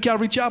only been at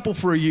Calvary Chapel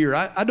for a year.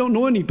 I don't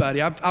know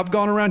anybody. I've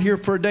gone around here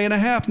for a day and a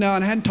half now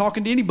and I hadn't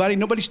talked to anybody.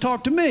 Nobody's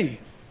talked to me.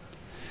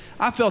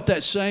 I felt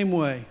that same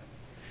way.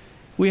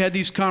 We had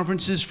these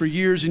conferences for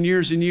years and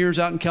years and years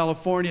out in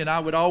California, and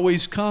I would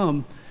always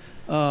come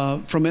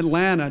from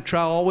Atlanta,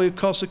 travel all the way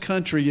across the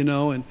country, you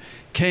know, and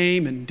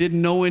came and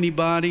didn't know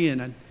anybody,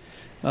 and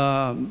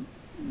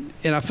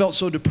I felt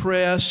so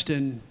depressed,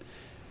 and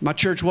my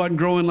church wasn't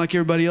growing like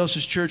everybody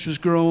else's church was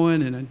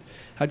growing, and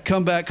I'd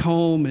come back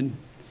home, and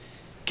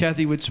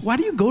Kathy would say, why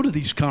do you go to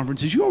these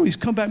conferences? You always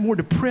come back more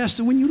depressed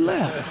than when you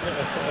left.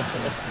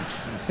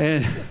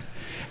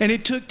 And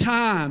it took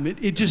time.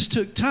 It just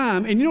took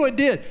time. And you know what it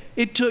did?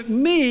 It took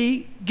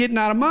me getting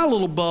out of my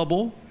little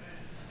bubble,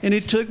 and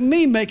it took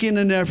me making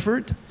an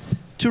effort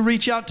to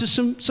reach out to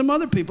some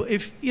other people.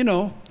 If, you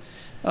know,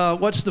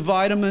 what's the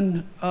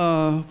vitamin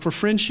for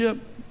friendship?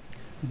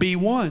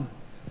 B1.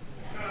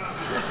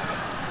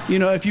 You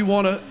know, if you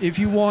wanna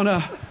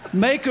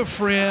make a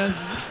friend,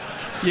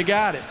 you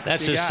got it.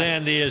 That's a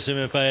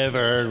Sandyism if I ever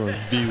heard one.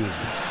 B1.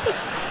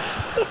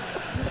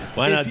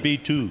 Why not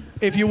B2?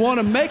 If you want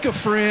to make a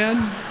friend,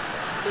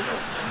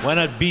 why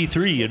not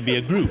B3 and be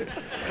a group?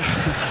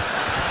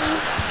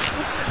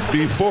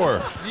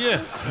 B4.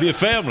 Yeah, be a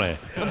family.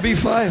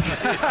 B5.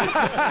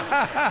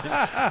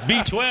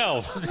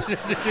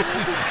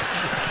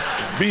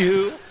 B12. B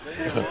who?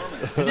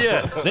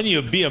 Yeah, then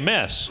you'd be a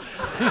mess.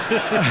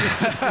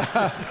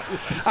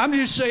 I'm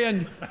just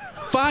saying,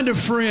 find a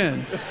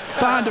friend.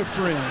 Find a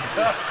friend.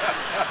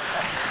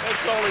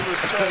 That's all he was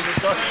trying to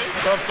say.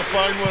 Tough to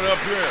find one up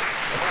here.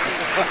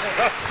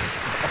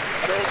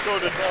 Don't go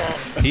to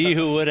Dom. He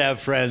who would have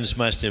friends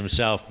must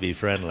himself be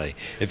friendly.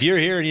 If you're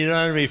here and you don't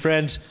have any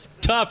friends,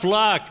 tough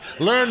luck.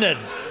 Learn it.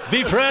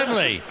 Be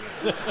friendly.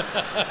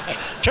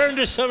 Turn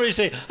to somebody and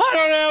say, I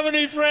don't have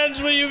any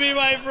friends. Will you be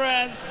my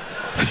friend?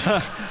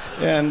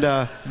 And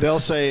they'll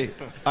say,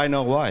 I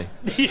know why.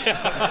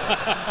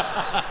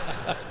 Yeah.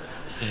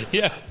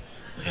 Yeah.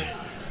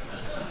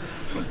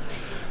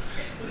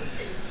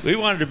 We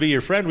wanted to be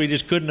your friend. We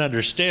just couldn't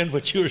understand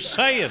what you were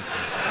saying. All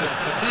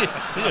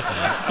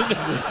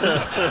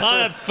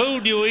that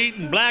food you eat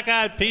and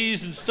black-eyed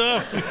peas and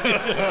stuff.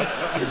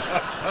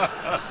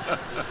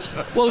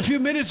 Well, a few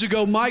minutes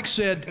ago, Mike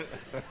said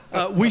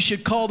we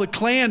should call the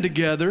Klan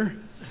together.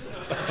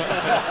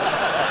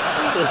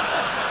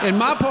 In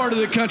my part of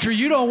the country,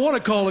 you don't want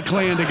to call the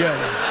Klan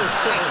together.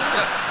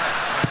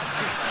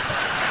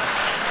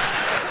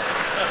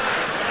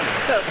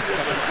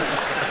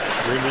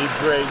 We need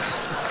grace.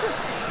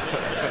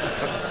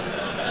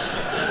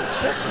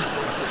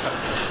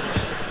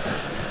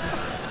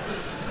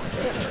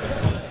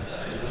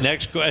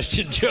 Next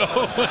question,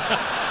 Joe.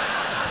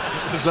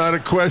 There's not a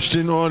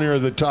question on here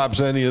that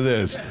tops any of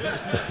this.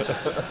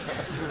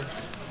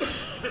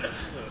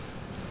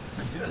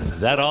 Is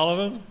that all of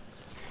them?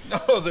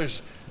 No,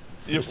 there's.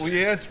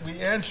 We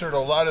answered a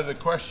lot of the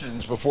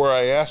questions before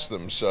I asked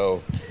them,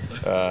 so.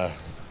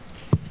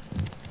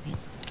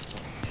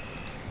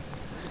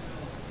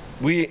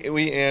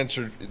 We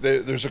answered.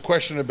 There's a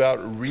question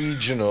about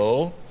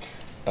regional.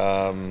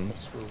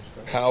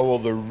 How will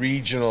the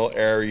regional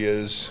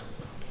areas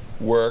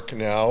work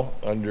now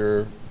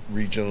under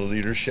regional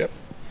leadership?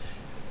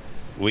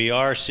 We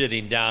are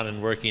sitting down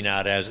and working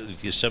out as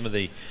some of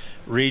the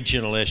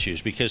regional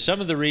issues, because some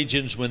of the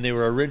regions, when they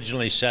were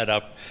originally set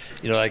up,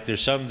 you know, like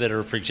there's some that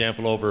are, for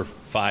example, over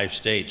 5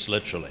 states,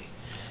 literally,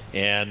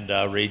 and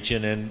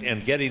region,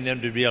 and getting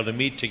them to be able to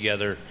meet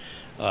together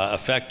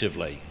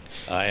effectively.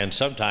 And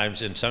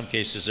sometimes, in some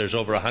cases, there's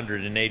over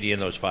 180 in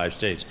those 5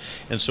 states.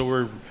 And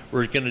so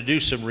we're going to do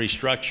some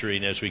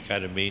restructuring as we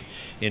kind of meet.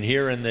 And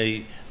here in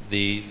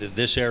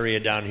this area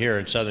down here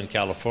in Southern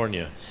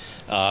California,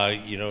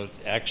 you know,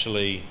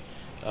 actually,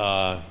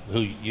 you?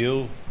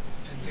 And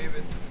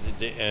David.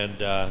 And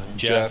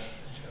Jeff.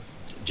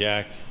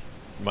 Jack.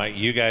 Mike,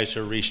 you guys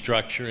are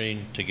restructuring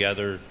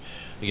together.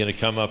 You're going to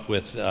come up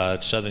with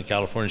Southern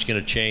California is going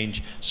to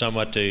change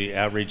somewhat to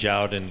average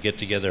out and get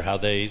together how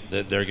they're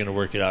going to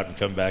work it out and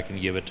come back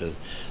and give it to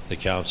the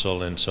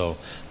council, and so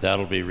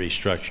that'll be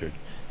restructured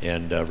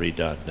and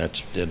redone.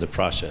 That's in the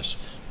process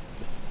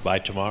by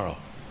tomorrow.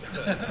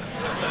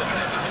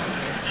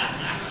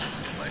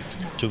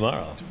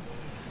 Tomorrow.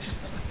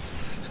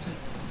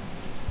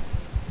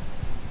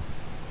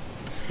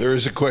 There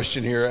is a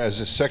question here. As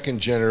a second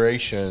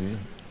generation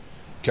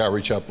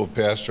Calvary Chapel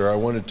pastor, I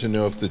wanted to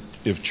know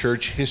if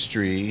church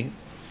history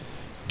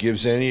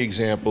gives any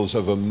examples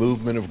of a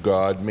movement of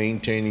God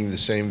maintaining the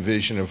same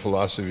vision and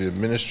philosophy of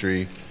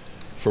ministry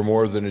for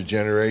more than a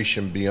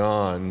generation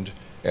beyond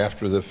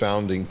after the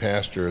founding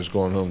pastor has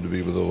gone home to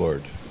be with the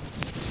Lord?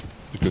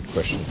 A good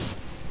question.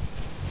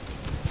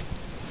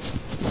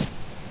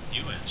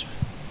 You answer.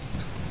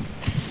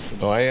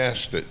 Oh, I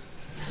asked it.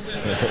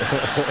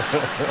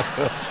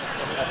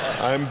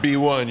 I'm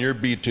B1, you're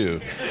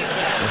B2.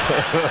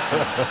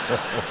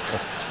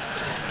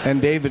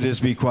 And David is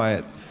be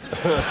quiet.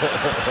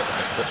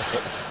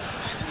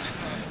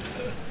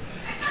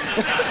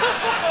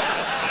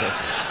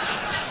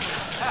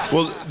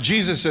 Well,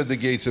 Jesus said the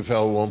gates of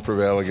hell won't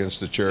prevail against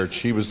the church.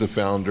 He was the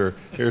founder.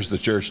 Here's the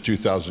church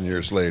 2,000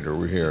 years later.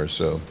 We're here.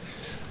 So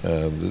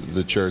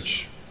the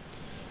church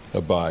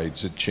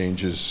abides. It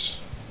changes,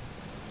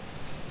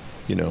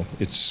 you know,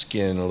 its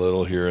skin a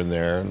little here and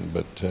there.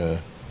 But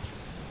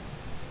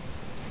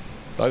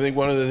I think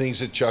one of the things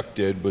that Chuck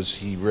did was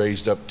he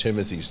raised up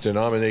Timothy's.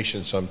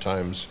 Denominations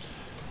sometimes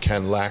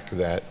can lack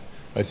that.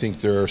 I think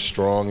there are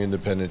strong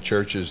independent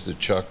churches that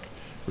Chuck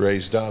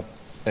raised up,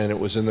 and it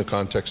was in the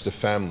context of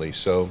family.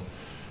 So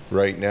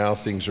right now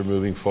things are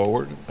moving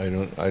forward. I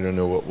don't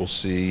know what we'll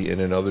see in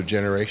another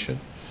generation.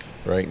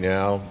 Right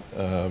now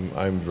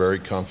I'm very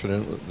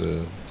confident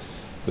with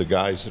the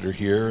guys that are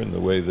here and the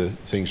way the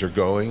things are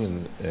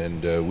going,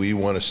 and we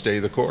want to stay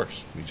the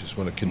course. We just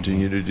want to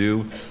continue to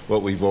do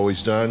what we've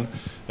always done.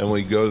 And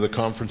we go to the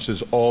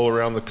conferences all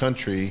around the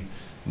country.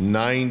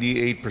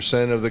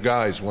 98% of the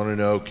guys want to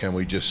know, can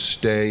we just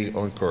stay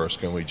on course?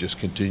 Can we just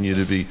continue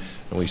to be?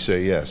 And we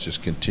say yes,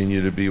 just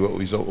continue to be what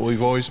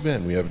we've always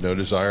been. We have no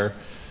desire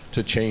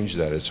to change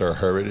that. It's our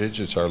heritage,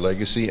 it's our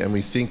legacy, and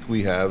we think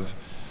we have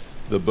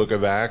the book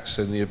of Acts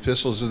and the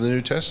epistles of the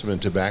New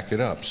Testament to back it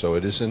up. So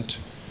it isn't,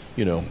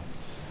 you know,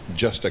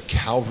 just a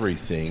Calvary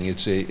thing.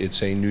 It's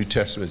a New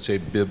Testament, it's a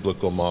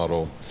biblical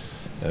model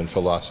and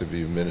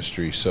philosophy of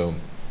ministry. So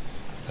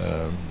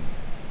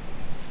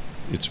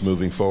it's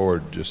moving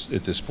forward. Just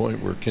at this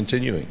point, we're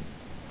continuing.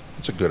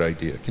 It's a good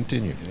idea.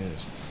 Continue. It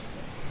is.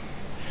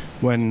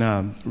 When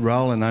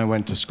Raul and I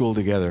went to school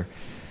together,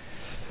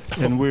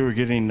 and we were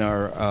getting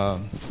our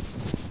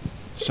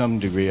some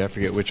degree, I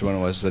forget which one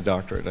it was, the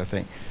doctorate, I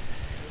think.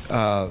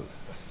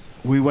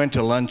 We went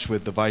to lunch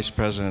with the vice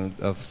president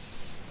of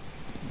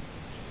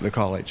the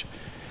college,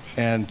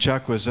 and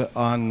Chuck was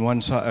on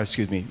one side,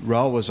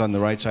 Raul was on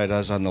the right side, I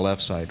was on the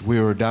left side. We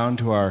were down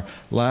to our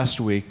last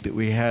week that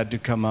we had to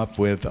come up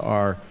with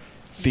our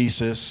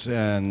thesis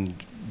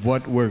and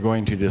what we're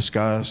going to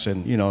discuss,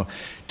 and, you know,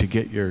 to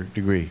get your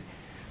degree.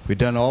 We'd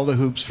done all the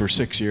hoops for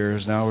 6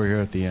 years, now we're here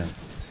at the end.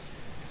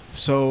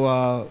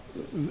 So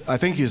I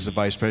think he's the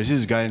vice president,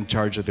 he's the guy in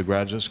charge of the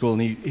graduate school,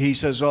 and he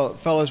says, well,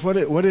 fellas,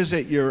 what is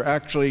it you're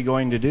actually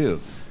going to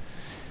do?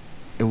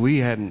 And we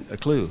hadn't a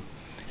clue.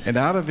 And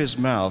out of his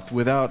mouth,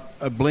 without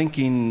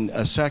blinking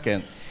a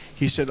second,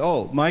 he said,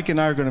 oh, Mike and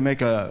I are going to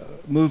make a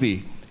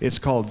movie. It's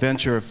called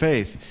Venture of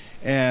Faith.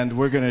 And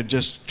we're going to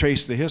just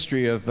trace the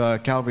history of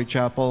Calvary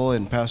Chapel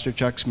and Pastor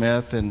Chuck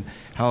Smith and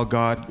how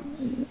God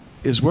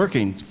is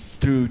working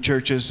through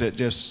churches that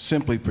just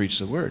simply preach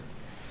the word.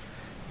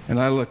 And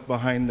I look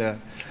behind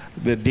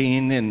the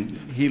dean, and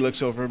he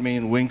looks over at me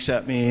and winks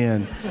at me.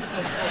 And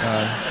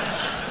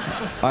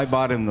I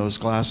bought him those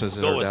glasses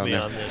that are down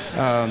there.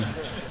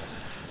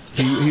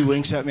 He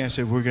winks at me. I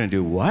said, we're going to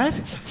do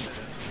what?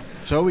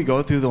 So we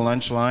go through the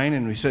lunch line,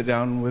 and we sit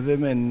down with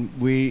him, and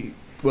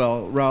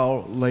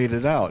Raul laid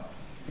it out,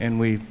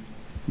 and we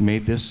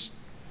made this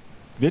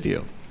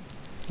video.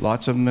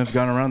 Lots of them have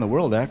gone around the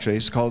world, actually.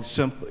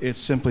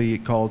 It's simply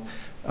called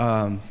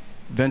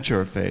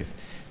Venture of Faith.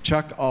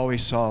 Chuck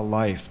always saw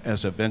life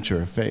as a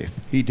venture of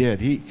faith. He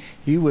did.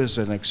 He was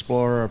an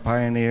explorer, a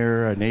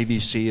pioneer, a Navy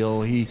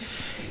SEAL. He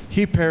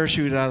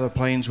parachuted out of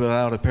planes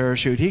without a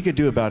parachute. He could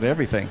do about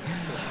everything.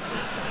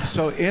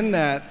 So in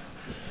that,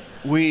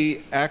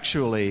 we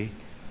actually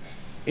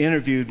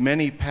interviewed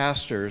many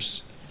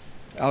pastors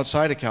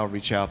outside of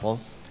Calvary Chapel.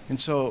 And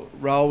so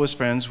Raul was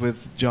friends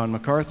with John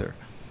MacArthur.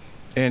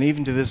 And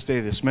even to this day,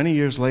 this many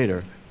years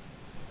later,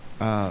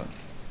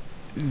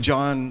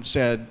 John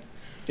said,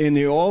 in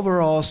the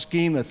overall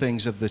scheme of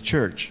things of the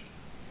church,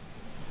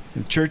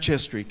 in church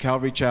history,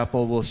 Calvary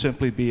Chapel will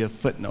simply be a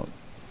footnote.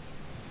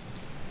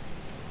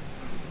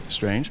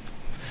 Strange.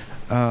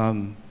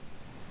 And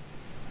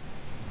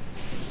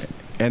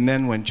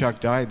then when Chuck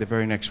died the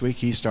very next week,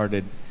 he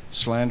started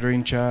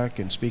slandering Chuck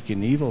and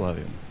speaking evil of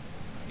him.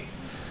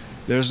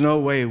 There's no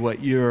way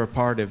what you're a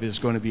part of is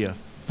going to be a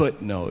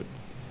footnote.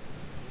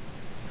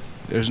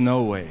 There's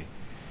no way.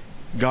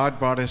 God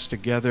brought us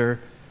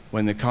together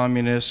when the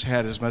communists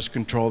had as much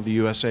control of the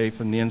USA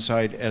from the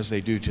inside as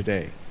they do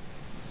today.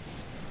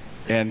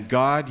 And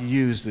God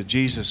used the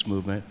Jesus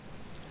movement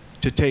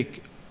to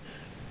take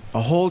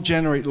a whole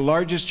generation,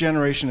 largest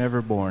generation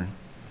ever born.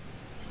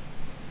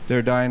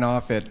 They're dying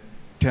off at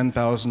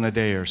 10,000 a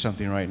day or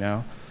something right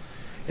now.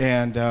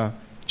 And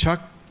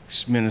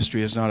Chuck's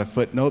ministry is not a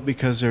footnote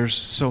because there's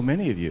so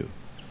many of you.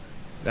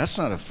 That's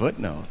not a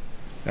footnote.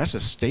 That's a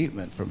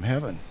statement from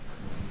heaven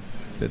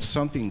that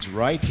something's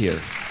right here.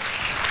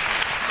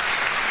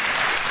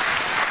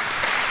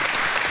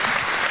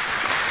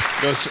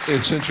 No,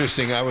 it's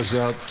interesting. I was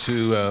out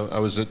to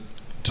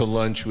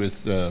lunch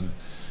with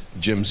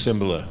Jim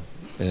Cimbala,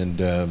 and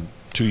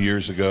 2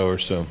 years ago or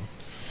so,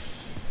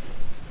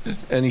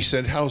 and he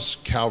said, "How's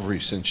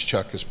Calvary since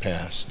Chuck has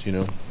passed?" You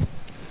know,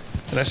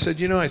 and I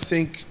said, "I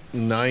think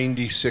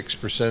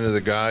 96% of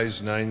the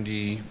guys,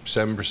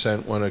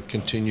 97% want to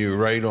continue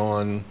right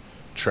on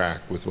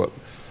track with what."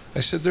 I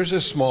said, "There's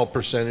a small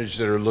percentage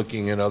that are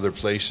looking at other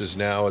places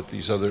now at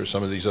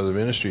some of these other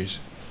ministries."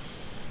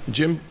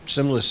 Jim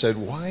Simla said,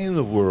 "Why in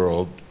the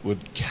world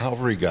would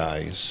Calvary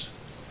guys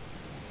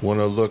want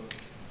to look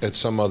at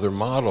some other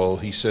model?"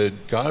 He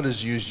said, "God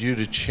has used you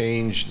to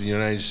change the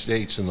United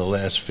States in the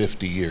last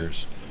 50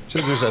 years. He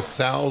said, there's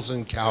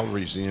 1,000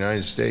 Calvaries in the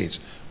United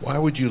States. Why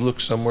would you look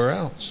somewhere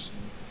else?"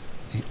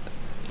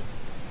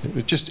 It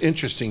was just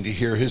interesting to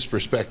hear his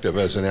perspective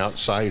as an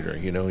outsider.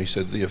 He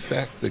said the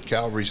effect that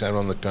Calvary's had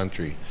on the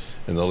country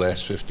in the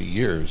last 50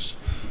 years,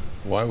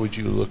 why would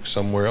you look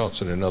somewhere else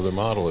at another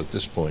model at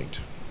this point?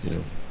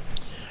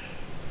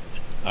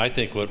 I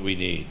think what we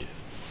need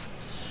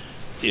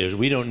is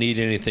we don't need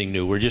anything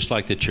new. We're just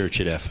like the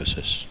church at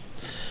Ephesus,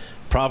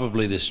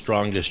 probably the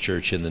strongest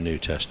church in the New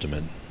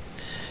Testament,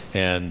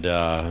 and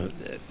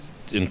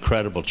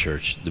incredible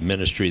church, the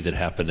ministry that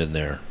happened in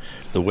there,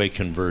 the way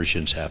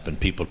conversions happened,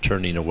 people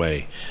turning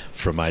away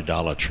from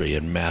idolatry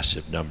in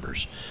massive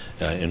numbers,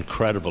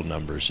 incredible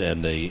numbers,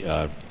 and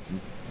that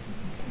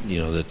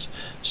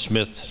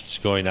Smith's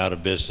going out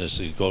of business,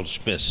 the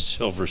goldsmiths,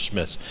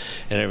 silversmiths,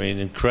 and I mean,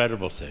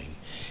 incredible thing.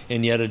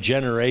 And yet a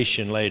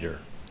generation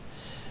later,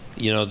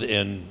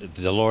 and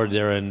the Lord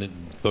there in the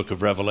book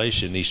of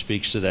Revelation, he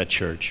speaks to that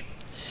church.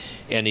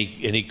 And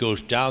he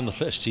goes down the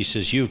list. He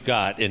says, "You've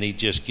got," and he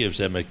just gives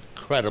them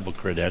incredible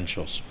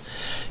credentials.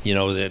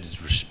 That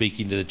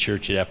speaking to the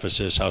church at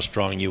Ephesus, how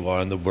strong you are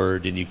in the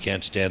word, and you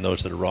can't stand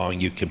those that are wrong.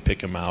 You can pick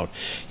them out.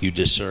 You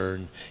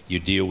discern. You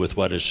deal with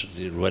what is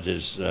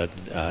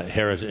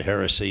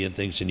heresy and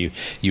things, and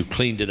you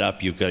cleaned it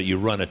up. You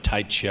run a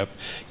tight ship.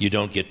 You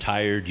don't get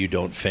tired. You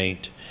don't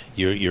faint.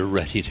 You're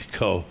ready to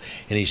go.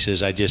 And he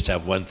says, "I just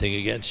have one thing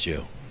against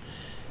you: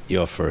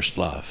 your first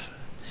love."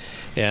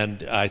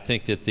 And I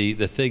think that the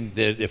thing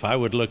that, if I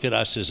would look at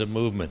us as a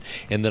movement,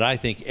 and that I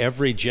think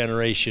every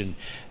generation,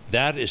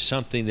 that is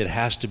something that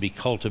has to be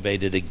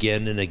cultivated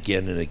again and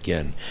again and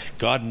again.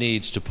 God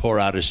needs to pour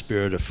out His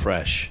Spirit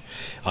afresh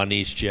on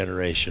each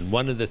generation.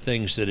 One of the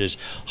things that is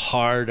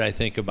hard, I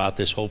think, about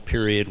this whole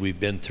period we've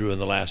been through in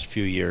the last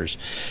few years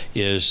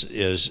is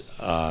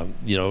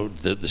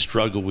the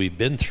struggle we've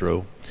been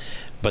through.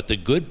 But the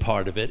good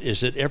part of it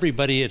is that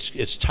everybody,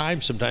 it's time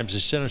sometimes to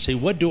sit and say,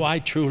 what do I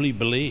truly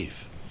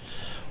believe?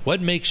 What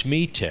makes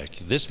me tick?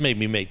 This made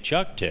me make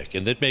Chuck tick,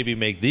 and that maybe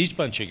make these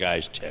bunch of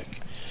guys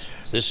tick.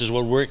 This is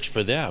what works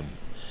for them.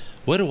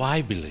 What do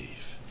I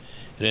believe?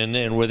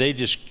 And were they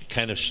just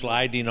kind of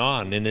sliding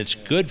on? And it's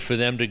good for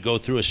them to go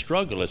through a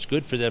struggle. It's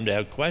good for them to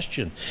have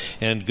question,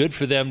 and good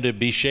for them to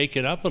be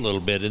shaken up a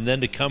little bit, and then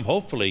to come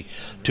hopefully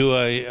to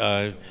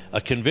a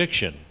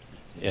conviction.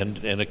 And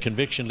a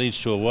conviction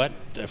leads to a what?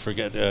 I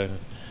forget.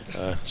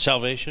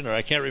 Salvation, or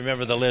I can't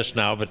remember the list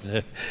now, but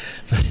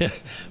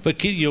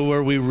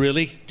where we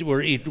really,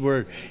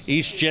 where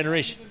each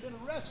generation,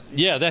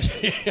 yeah, that's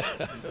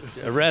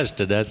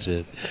arrested. That's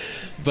it.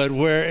 But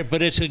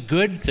it's a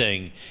good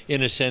thing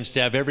in a sense to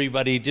have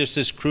everybody just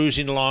as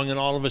cruising along, and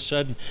all of a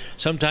sudden,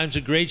 sometimes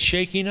a great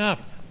shaking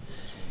up,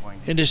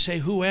 and to say,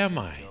 who am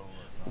I?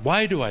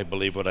 Why do I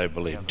believe what I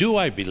believe? Do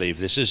I believe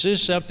this? Is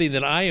this something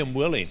that I am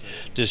willing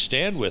to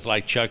stand with,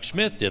 like Chuck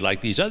Smith did,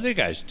 like these other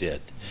guys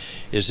did?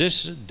 Is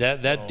this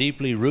that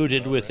deeply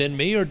rooted within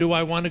me, or do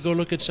I want to go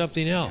look at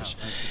something else?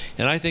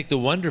 And I think the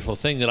wonderful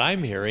thing that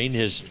I'm hearing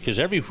is, because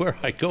everywhere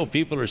I go,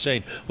 people are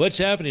saying, what's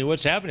happening?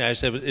 What's happening? I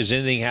said, is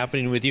anything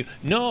happening with you?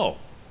 No.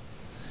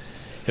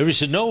 Everybody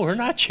said, no, we're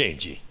not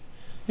changing.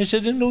 I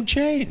said, then don't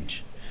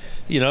change.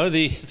 You're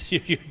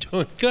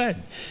doing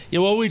good.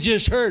 Well, we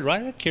just heard,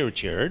 right? I don't care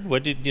what you heard.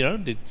 What be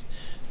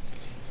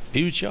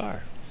what you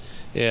are.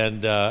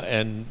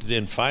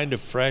 And find a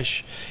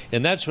fresh,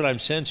 and that's what I'm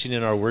sensing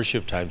in our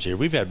worship times here.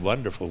 We've had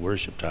wonderful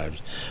worship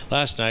times.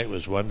 Last night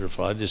was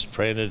wonderful. I just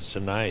prayed it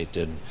tonight,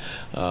 and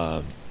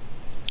that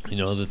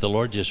the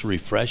Lord just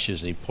refreshes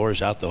and He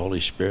pours out the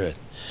Holy Spirit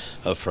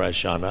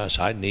afresh on us.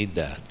 I need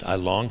that. I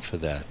long for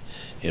that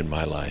in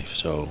my life.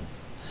 So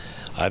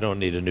I don't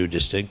need a new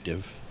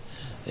distinctive,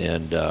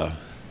 and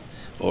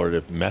or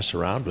to mess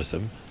around with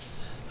them.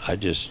 I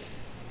just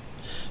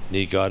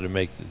need God to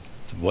make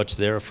what's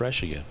there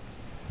afresh again.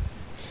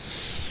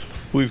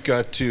 We've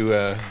got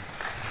to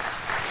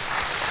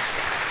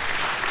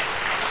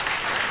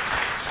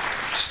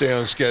stay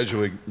on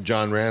schedule.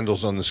 John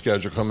Randall's on the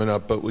schedule coming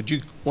up, but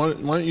why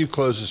don't you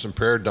close us in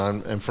prayer,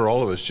 Don, and for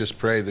all of us, just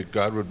pray that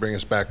God would bring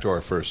us back to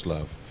our first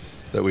love,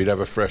 that we'd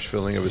have a fresh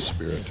filling of His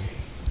Spirit.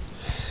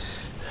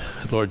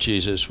 Lord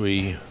Jesus,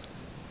 we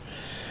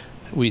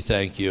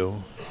thank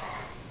you.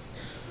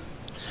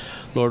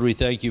 Lord, we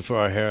thank you for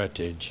our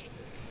heritage.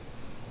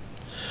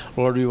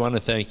 Lord, we want to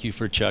thank you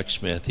for Chuck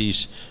Smith. He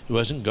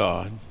wasn't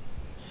God,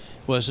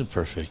 wasn't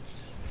perfect,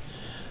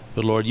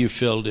 But Lord, you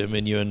filled him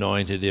and you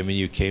anointed him and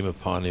you came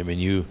upon him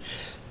and you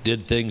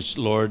did things,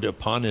 Lord,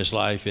 upon his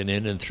life and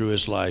in and through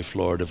his life,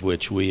 Lord, of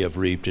which we have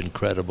reaped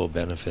incredible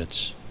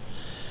benefits.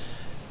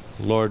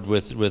 Lord,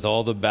 with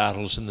all the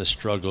battles and the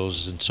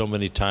struggles, and so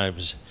many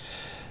times,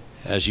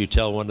 as you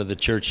tell one of the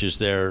churches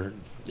there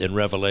in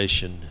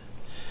Revelation,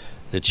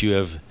 that you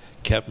have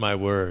kept my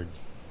word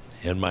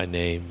and my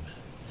name.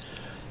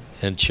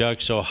 And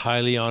Chuck so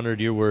highly honored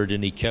your word,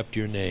 and he kept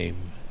your name.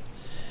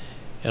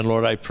 And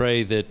Lord, I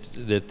pray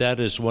that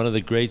is one of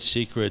the great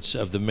secrets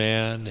of the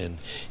man, and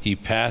he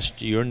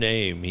passed your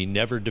name. He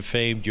never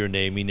defamed your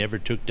name. He never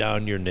took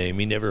down your name.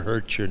 He never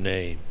hurt your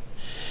name.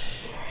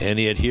 And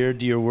he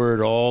adhered to your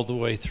word all the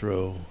way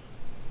through.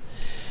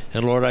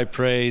 And Lord, I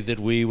pray that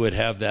we would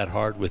have that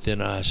heart within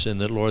us,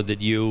 and that, Lord,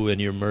 that you and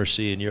your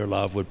mercy and your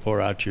love would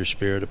pour out your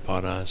Spirit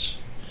upon us.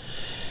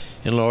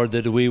 And Lord,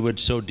 that we would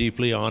so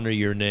deeply honor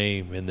your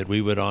name, and that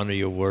we would honor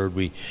your word.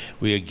 We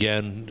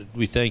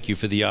thank you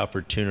for the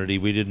opportunity.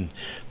 We didn't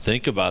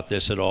think about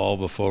this at all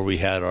before we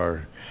had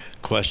our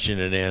question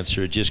and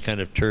answer. It just kind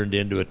of turned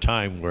into a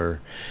time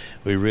where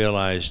we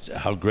realized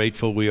how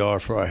grateful we are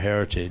for our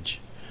heritage,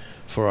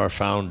 for our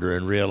founder,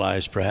 and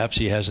realized perhaps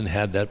he hasn't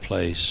had that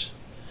place.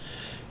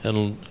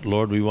 And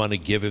Lord, we want to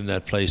give him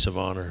that place of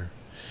honor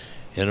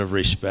and of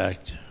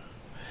respect,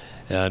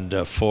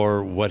 and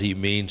for what he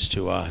means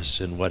to us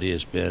and what he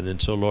has been.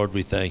 And so, Lord,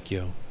 we thank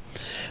you.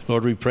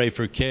 Lord, we pray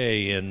for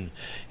Kay and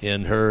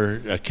in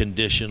her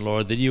condition,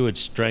 Lord, that you would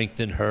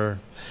strengthen her,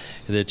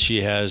 that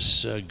she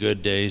has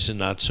good days and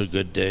not so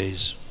good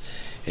days,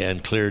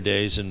 and clear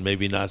days and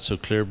maybe not so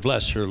clear.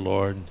 Bless her,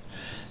 Lord.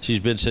 She's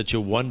been such a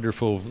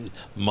wonderful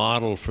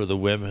model for the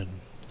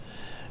women,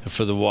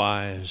 for the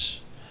wives.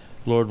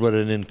 Lord, what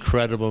an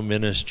incredible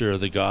minister of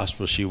the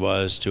gospel she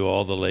was to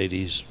all the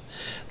ladies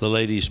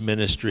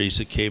ministries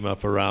that came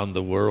up around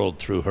the world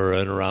through her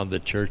and around the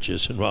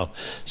churches. And while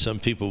some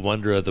people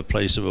wonder of the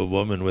place of a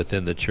woman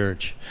within the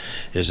church,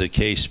 is that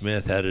Kay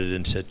Smith had it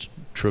in such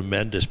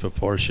tremendous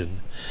proportion.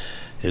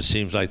 It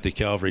seems like the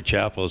Calvary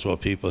chapels, well,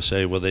 people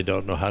say, well, they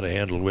don't know how to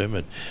handle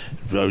women.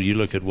 Well, you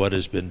look at what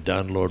has been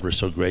done, Lord, we're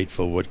so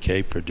grateful what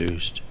Kay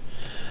produced.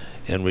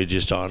 And we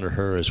just honor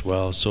her as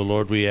well. So,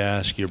 Lord, we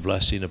ask your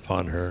blessing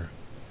upon her.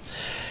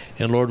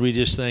 And, Lord, we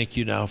just thank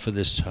you now for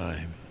this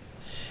time,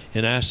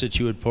 and ask that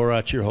you would pour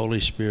out your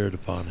Holy Spirit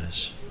upon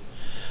us.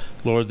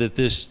 Lord, that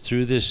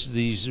through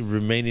these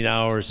remaining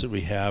hours that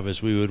we have,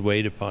 as we would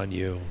wait upon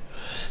you,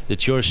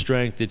 that your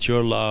strength, that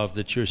your love,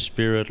 that your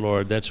Spirit,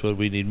 Lord, that's what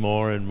we need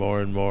more and more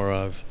and more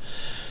of.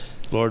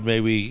 Lord,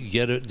 may we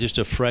get just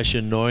a fresh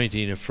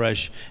anointing, a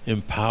fresh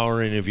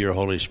empowering of your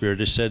Holy Spirit,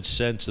 a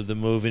sense of the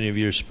moving of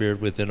your Spirit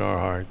within our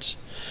hearts.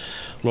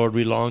 Lord,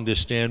 we long to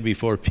stand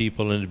before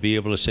people and to be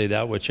able to say,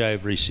 that which I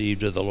have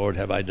received of the Lord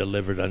have I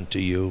delivered unto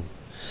you.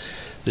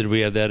 That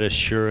we have that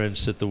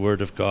assurance that the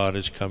Word of God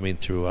is coming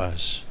through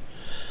us.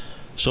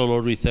 So,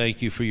 Lord, we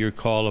thank you for your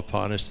call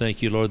upon us.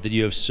 Thank you, Lord, that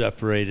you have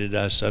separated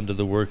us unto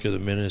the work of the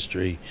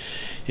ministry.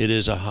 It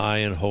is a high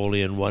and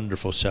holy and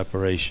wonderful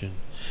separation.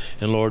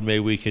 And, Lord, may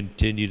we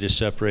continue to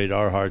separate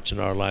our hearts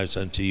and our lives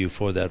unto you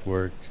for that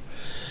work.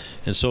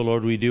 And so,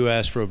 Lord, we do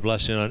ask for a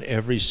blessing on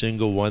every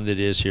single one that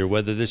is here,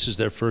 whether this is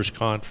their first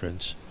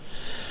conference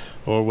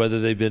or whether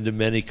they've been to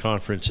many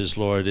conferences,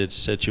 Lord. It's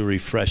such a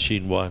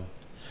refreshing one.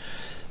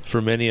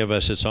 For many of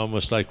us, it's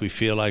almost like we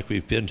feel like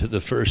we've been to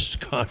the first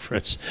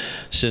conference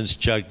since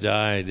Chuck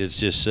died. It's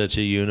just such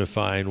a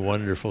unifying,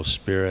 wonderful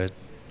spirit.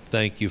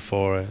 Thank you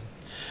for it.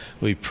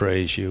 We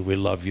praise you. We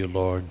love you,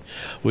 Lord.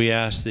 We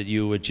ask that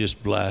you would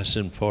just bless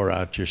and pour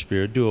out your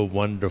Spirit. Do a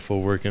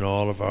wonderful work in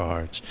all of our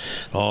hearts,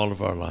 all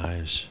of our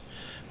lives.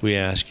 We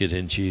ask it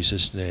in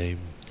Jesus' name.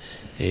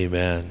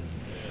 Amen.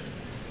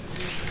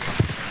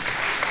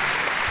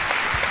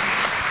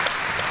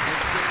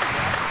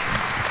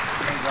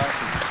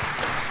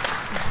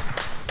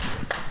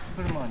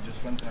 Put them on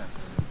just one time.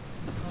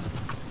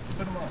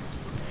 Put them on.